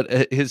bomb.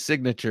 But his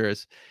signature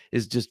is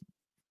just,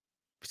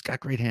 it's got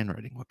great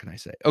handwriting. What can I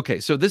say? Okay,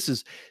 so this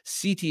is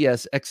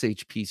CTS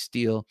XHP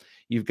steel.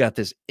 You've got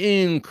this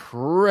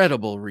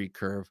incredible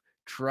recurve,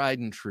 tried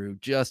and true.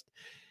 Just,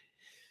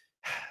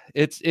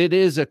 it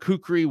is a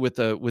kukri with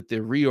the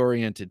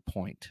reoriented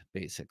point,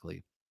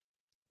 basically.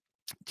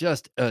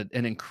 Just an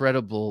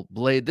incredible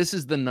blade. This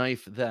is the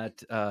knife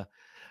that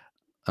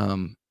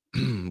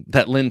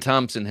that Lynn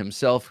Thompson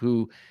himself,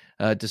 who,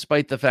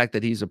 despite the fact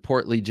that he's a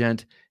portly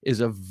gent,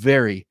 is a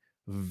very,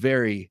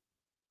 very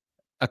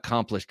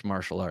accomplished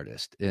martial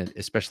artist,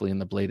 especially in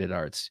the bladed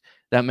arts.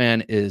 That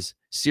man is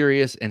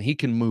serious and he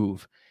can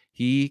move.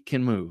 He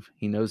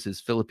knows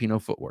his Filipino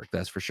footwork,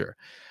 that's for sure.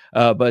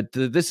 But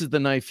this is the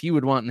knife he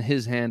would want in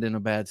his hand in a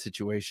bad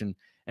situation.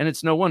 And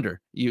it's no wonder.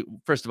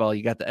 First of all,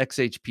 you got the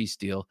XHP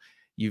steel.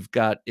 You've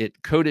got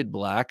it coated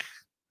black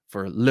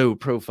for low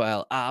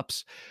profile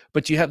ops,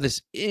 but you have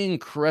this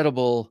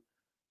incredible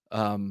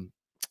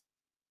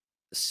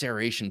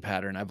serration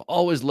pattern. I've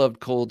always loved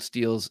Cold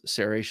Steel's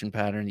serration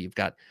pattern. You've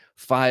got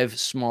 5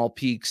 small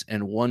peaks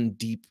and 1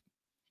 deep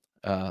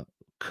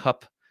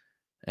cup,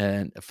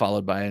 and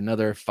followed by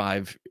another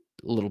 5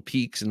 little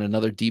peaks and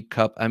another deep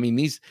cup. I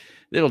mean,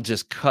 it'll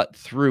just cut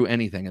through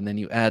anything. And then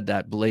you add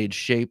that blade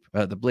shape,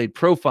 the blade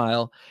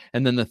profile,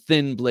 and then the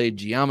thin blade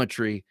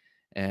geometry,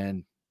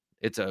 and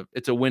it's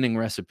a winning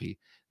recipe.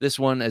 This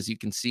one, as you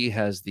can see,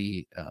 has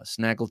the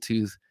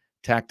snaggletooth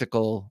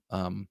tactical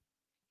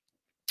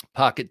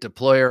pocket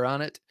deployer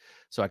on it,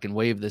 so I can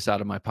wave this out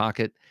of my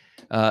pocket.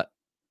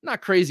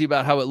 Not crazy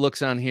about how it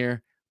looks on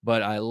here,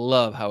 but I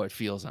love how it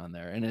feels on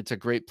there, and it's a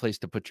great place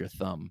to put your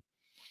thumb.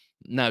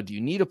 Now, do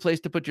you need a place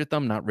to put your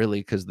thumb? Not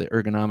really, because the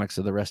ergonomics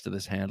of the rest of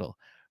this handle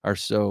are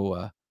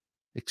so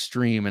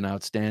extreme and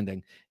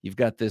outstanding. You've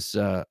got this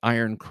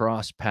iron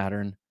cross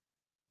pattern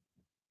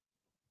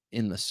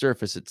in the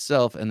surface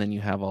itself, and then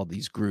you have all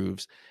these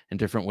grooves and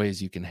different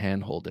ways you can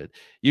handhold it.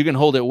 You can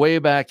hold it way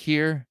back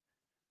here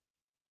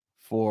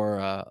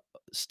for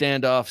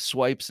standoff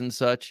swipes and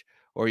such,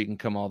 or you can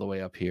come all the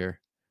way up here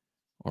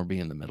or be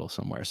in the middle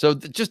somewhere. So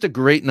just a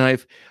great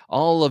knife.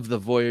 All of the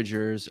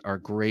Voyagers are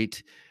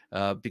great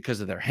because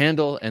of their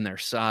handle and their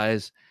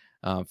size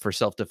for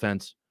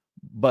self-defense.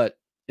 But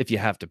if you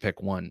have to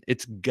pick one,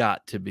 it's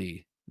got to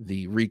be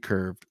the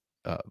recurved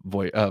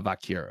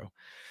Vaquero.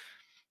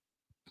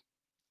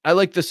 I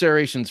like the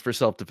serrations for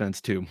self-defense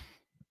too.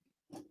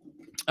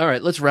 All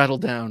right, let's rattle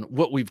down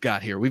what we've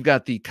got here. We've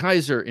got the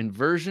Kaiser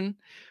inversion.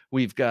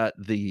 We've got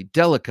the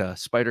Delica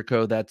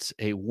Spyderco. That's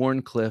a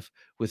Wharncliffe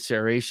with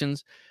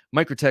serrations.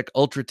 Microtech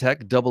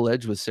Ultratech double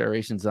edge with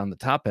serrations on the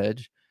top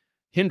edge.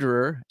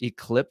 Hinderer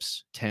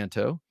Eclipse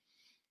Tanto.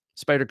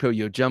 Spyderco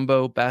Yo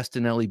Jumbo.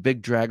 Bastinelli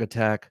Big Drag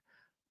Attack.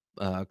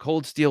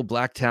 Cold Steel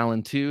Black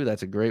Talon 2.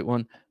 That's a great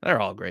one. They're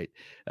all great.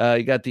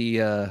 You got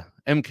the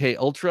MK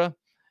Ultra.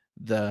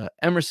 The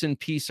Emerson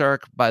Peace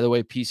Arc. By the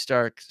way, Peace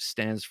Arc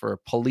stands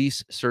for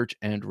Police Search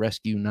and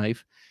Rescue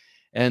Knife.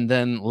 And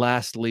then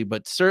lastly,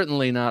 but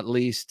certainly not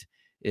least,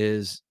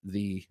 is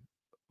the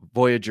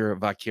Voyager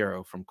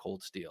Vaquero from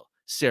Cold Steel,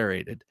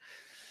 serrated.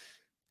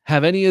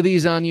 Have any of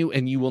these on you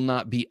and you will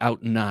not be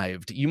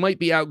out-knived. You might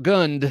be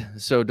outgunned,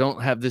 so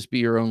don't have this be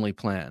your only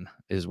plan,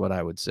 is what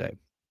I would say.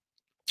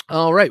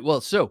 All right,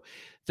 well, so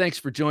thanks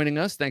for joining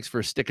us. Thanks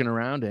for sticking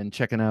around and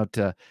checking out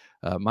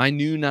my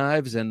new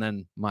knives and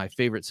then my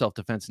favorite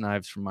self-defense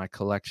knives from my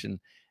collection.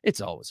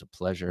 It's always a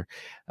pleasure.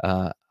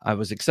 I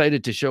was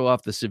excited to show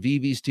off the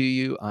Civivis to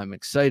you. I'm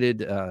excited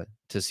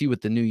to see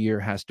what the new year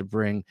has to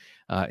bring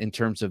in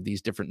terms of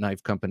these different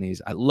knife companies.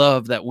 I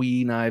love that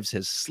We Knives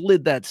has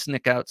slid that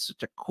Snick out.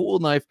 Such a cool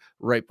knife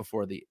right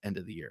before the end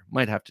of the year.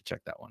 Might have to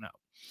check that one out.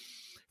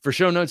 For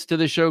show notes to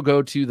this show,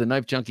 go to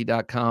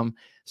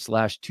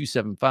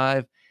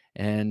TheKnifeJunkie.com/275.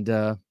 And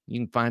you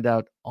can find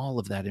out all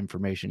of that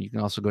information. You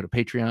can also go to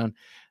Patreon,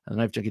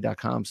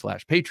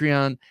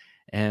 TheKnifeJunkie.com/Patreon,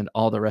 and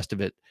all the rest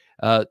of it.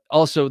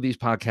 Also, these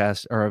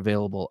podcasts are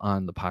available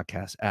on the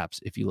podcast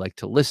apps if you like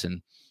to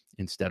listen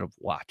instead of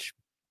watch.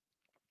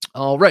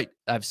 All right,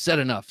 I've said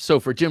enough. So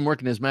for Jim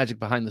working his magic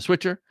behind the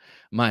switcher,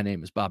 my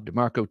name is Bob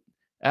DeMarco,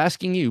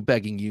 asking you,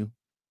 begging you,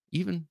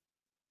 even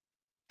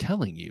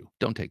telling you,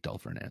 don't take dull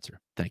for an answer.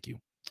 Thank you.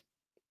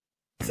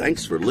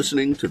 Thanks for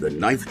listening to the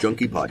Knife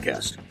Junkie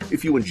podcast.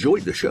 If you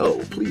enjoyed the show,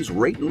 please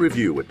rate and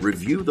review at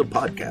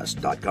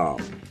reviewthepodcast.com.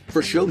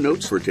 For show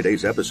notes for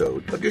today's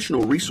episode,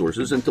 additional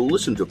resources, and to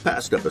listen to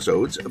past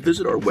episodes,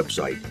 visit our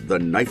website,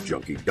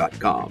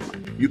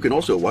 TheKnifeJunkie.com. You can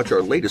also watch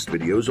our latest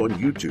videos on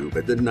YouTube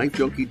at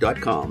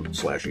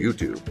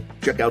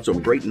TheKnifeJunkie.com/YouTube. Check out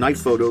some great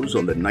knife photos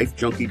on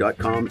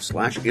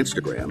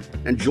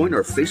TheKnifeJunkie.com/Instagram and join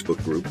our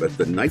Facebook group at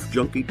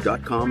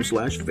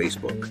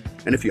TheKnifeJunkie.com/Facebook.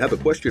 And if you have a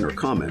question or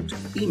comment,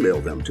 email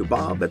them to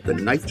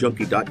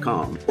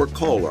bob@TheKnifeJunkie.com or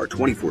call our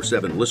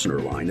 24/7 listener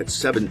line at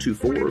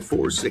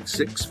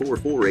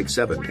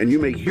 724-466-4487, and you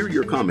may hear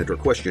your comment or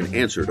question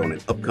answered on an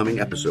upcoming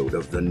episode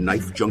of the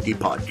Knife Junkie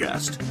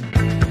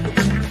podcast.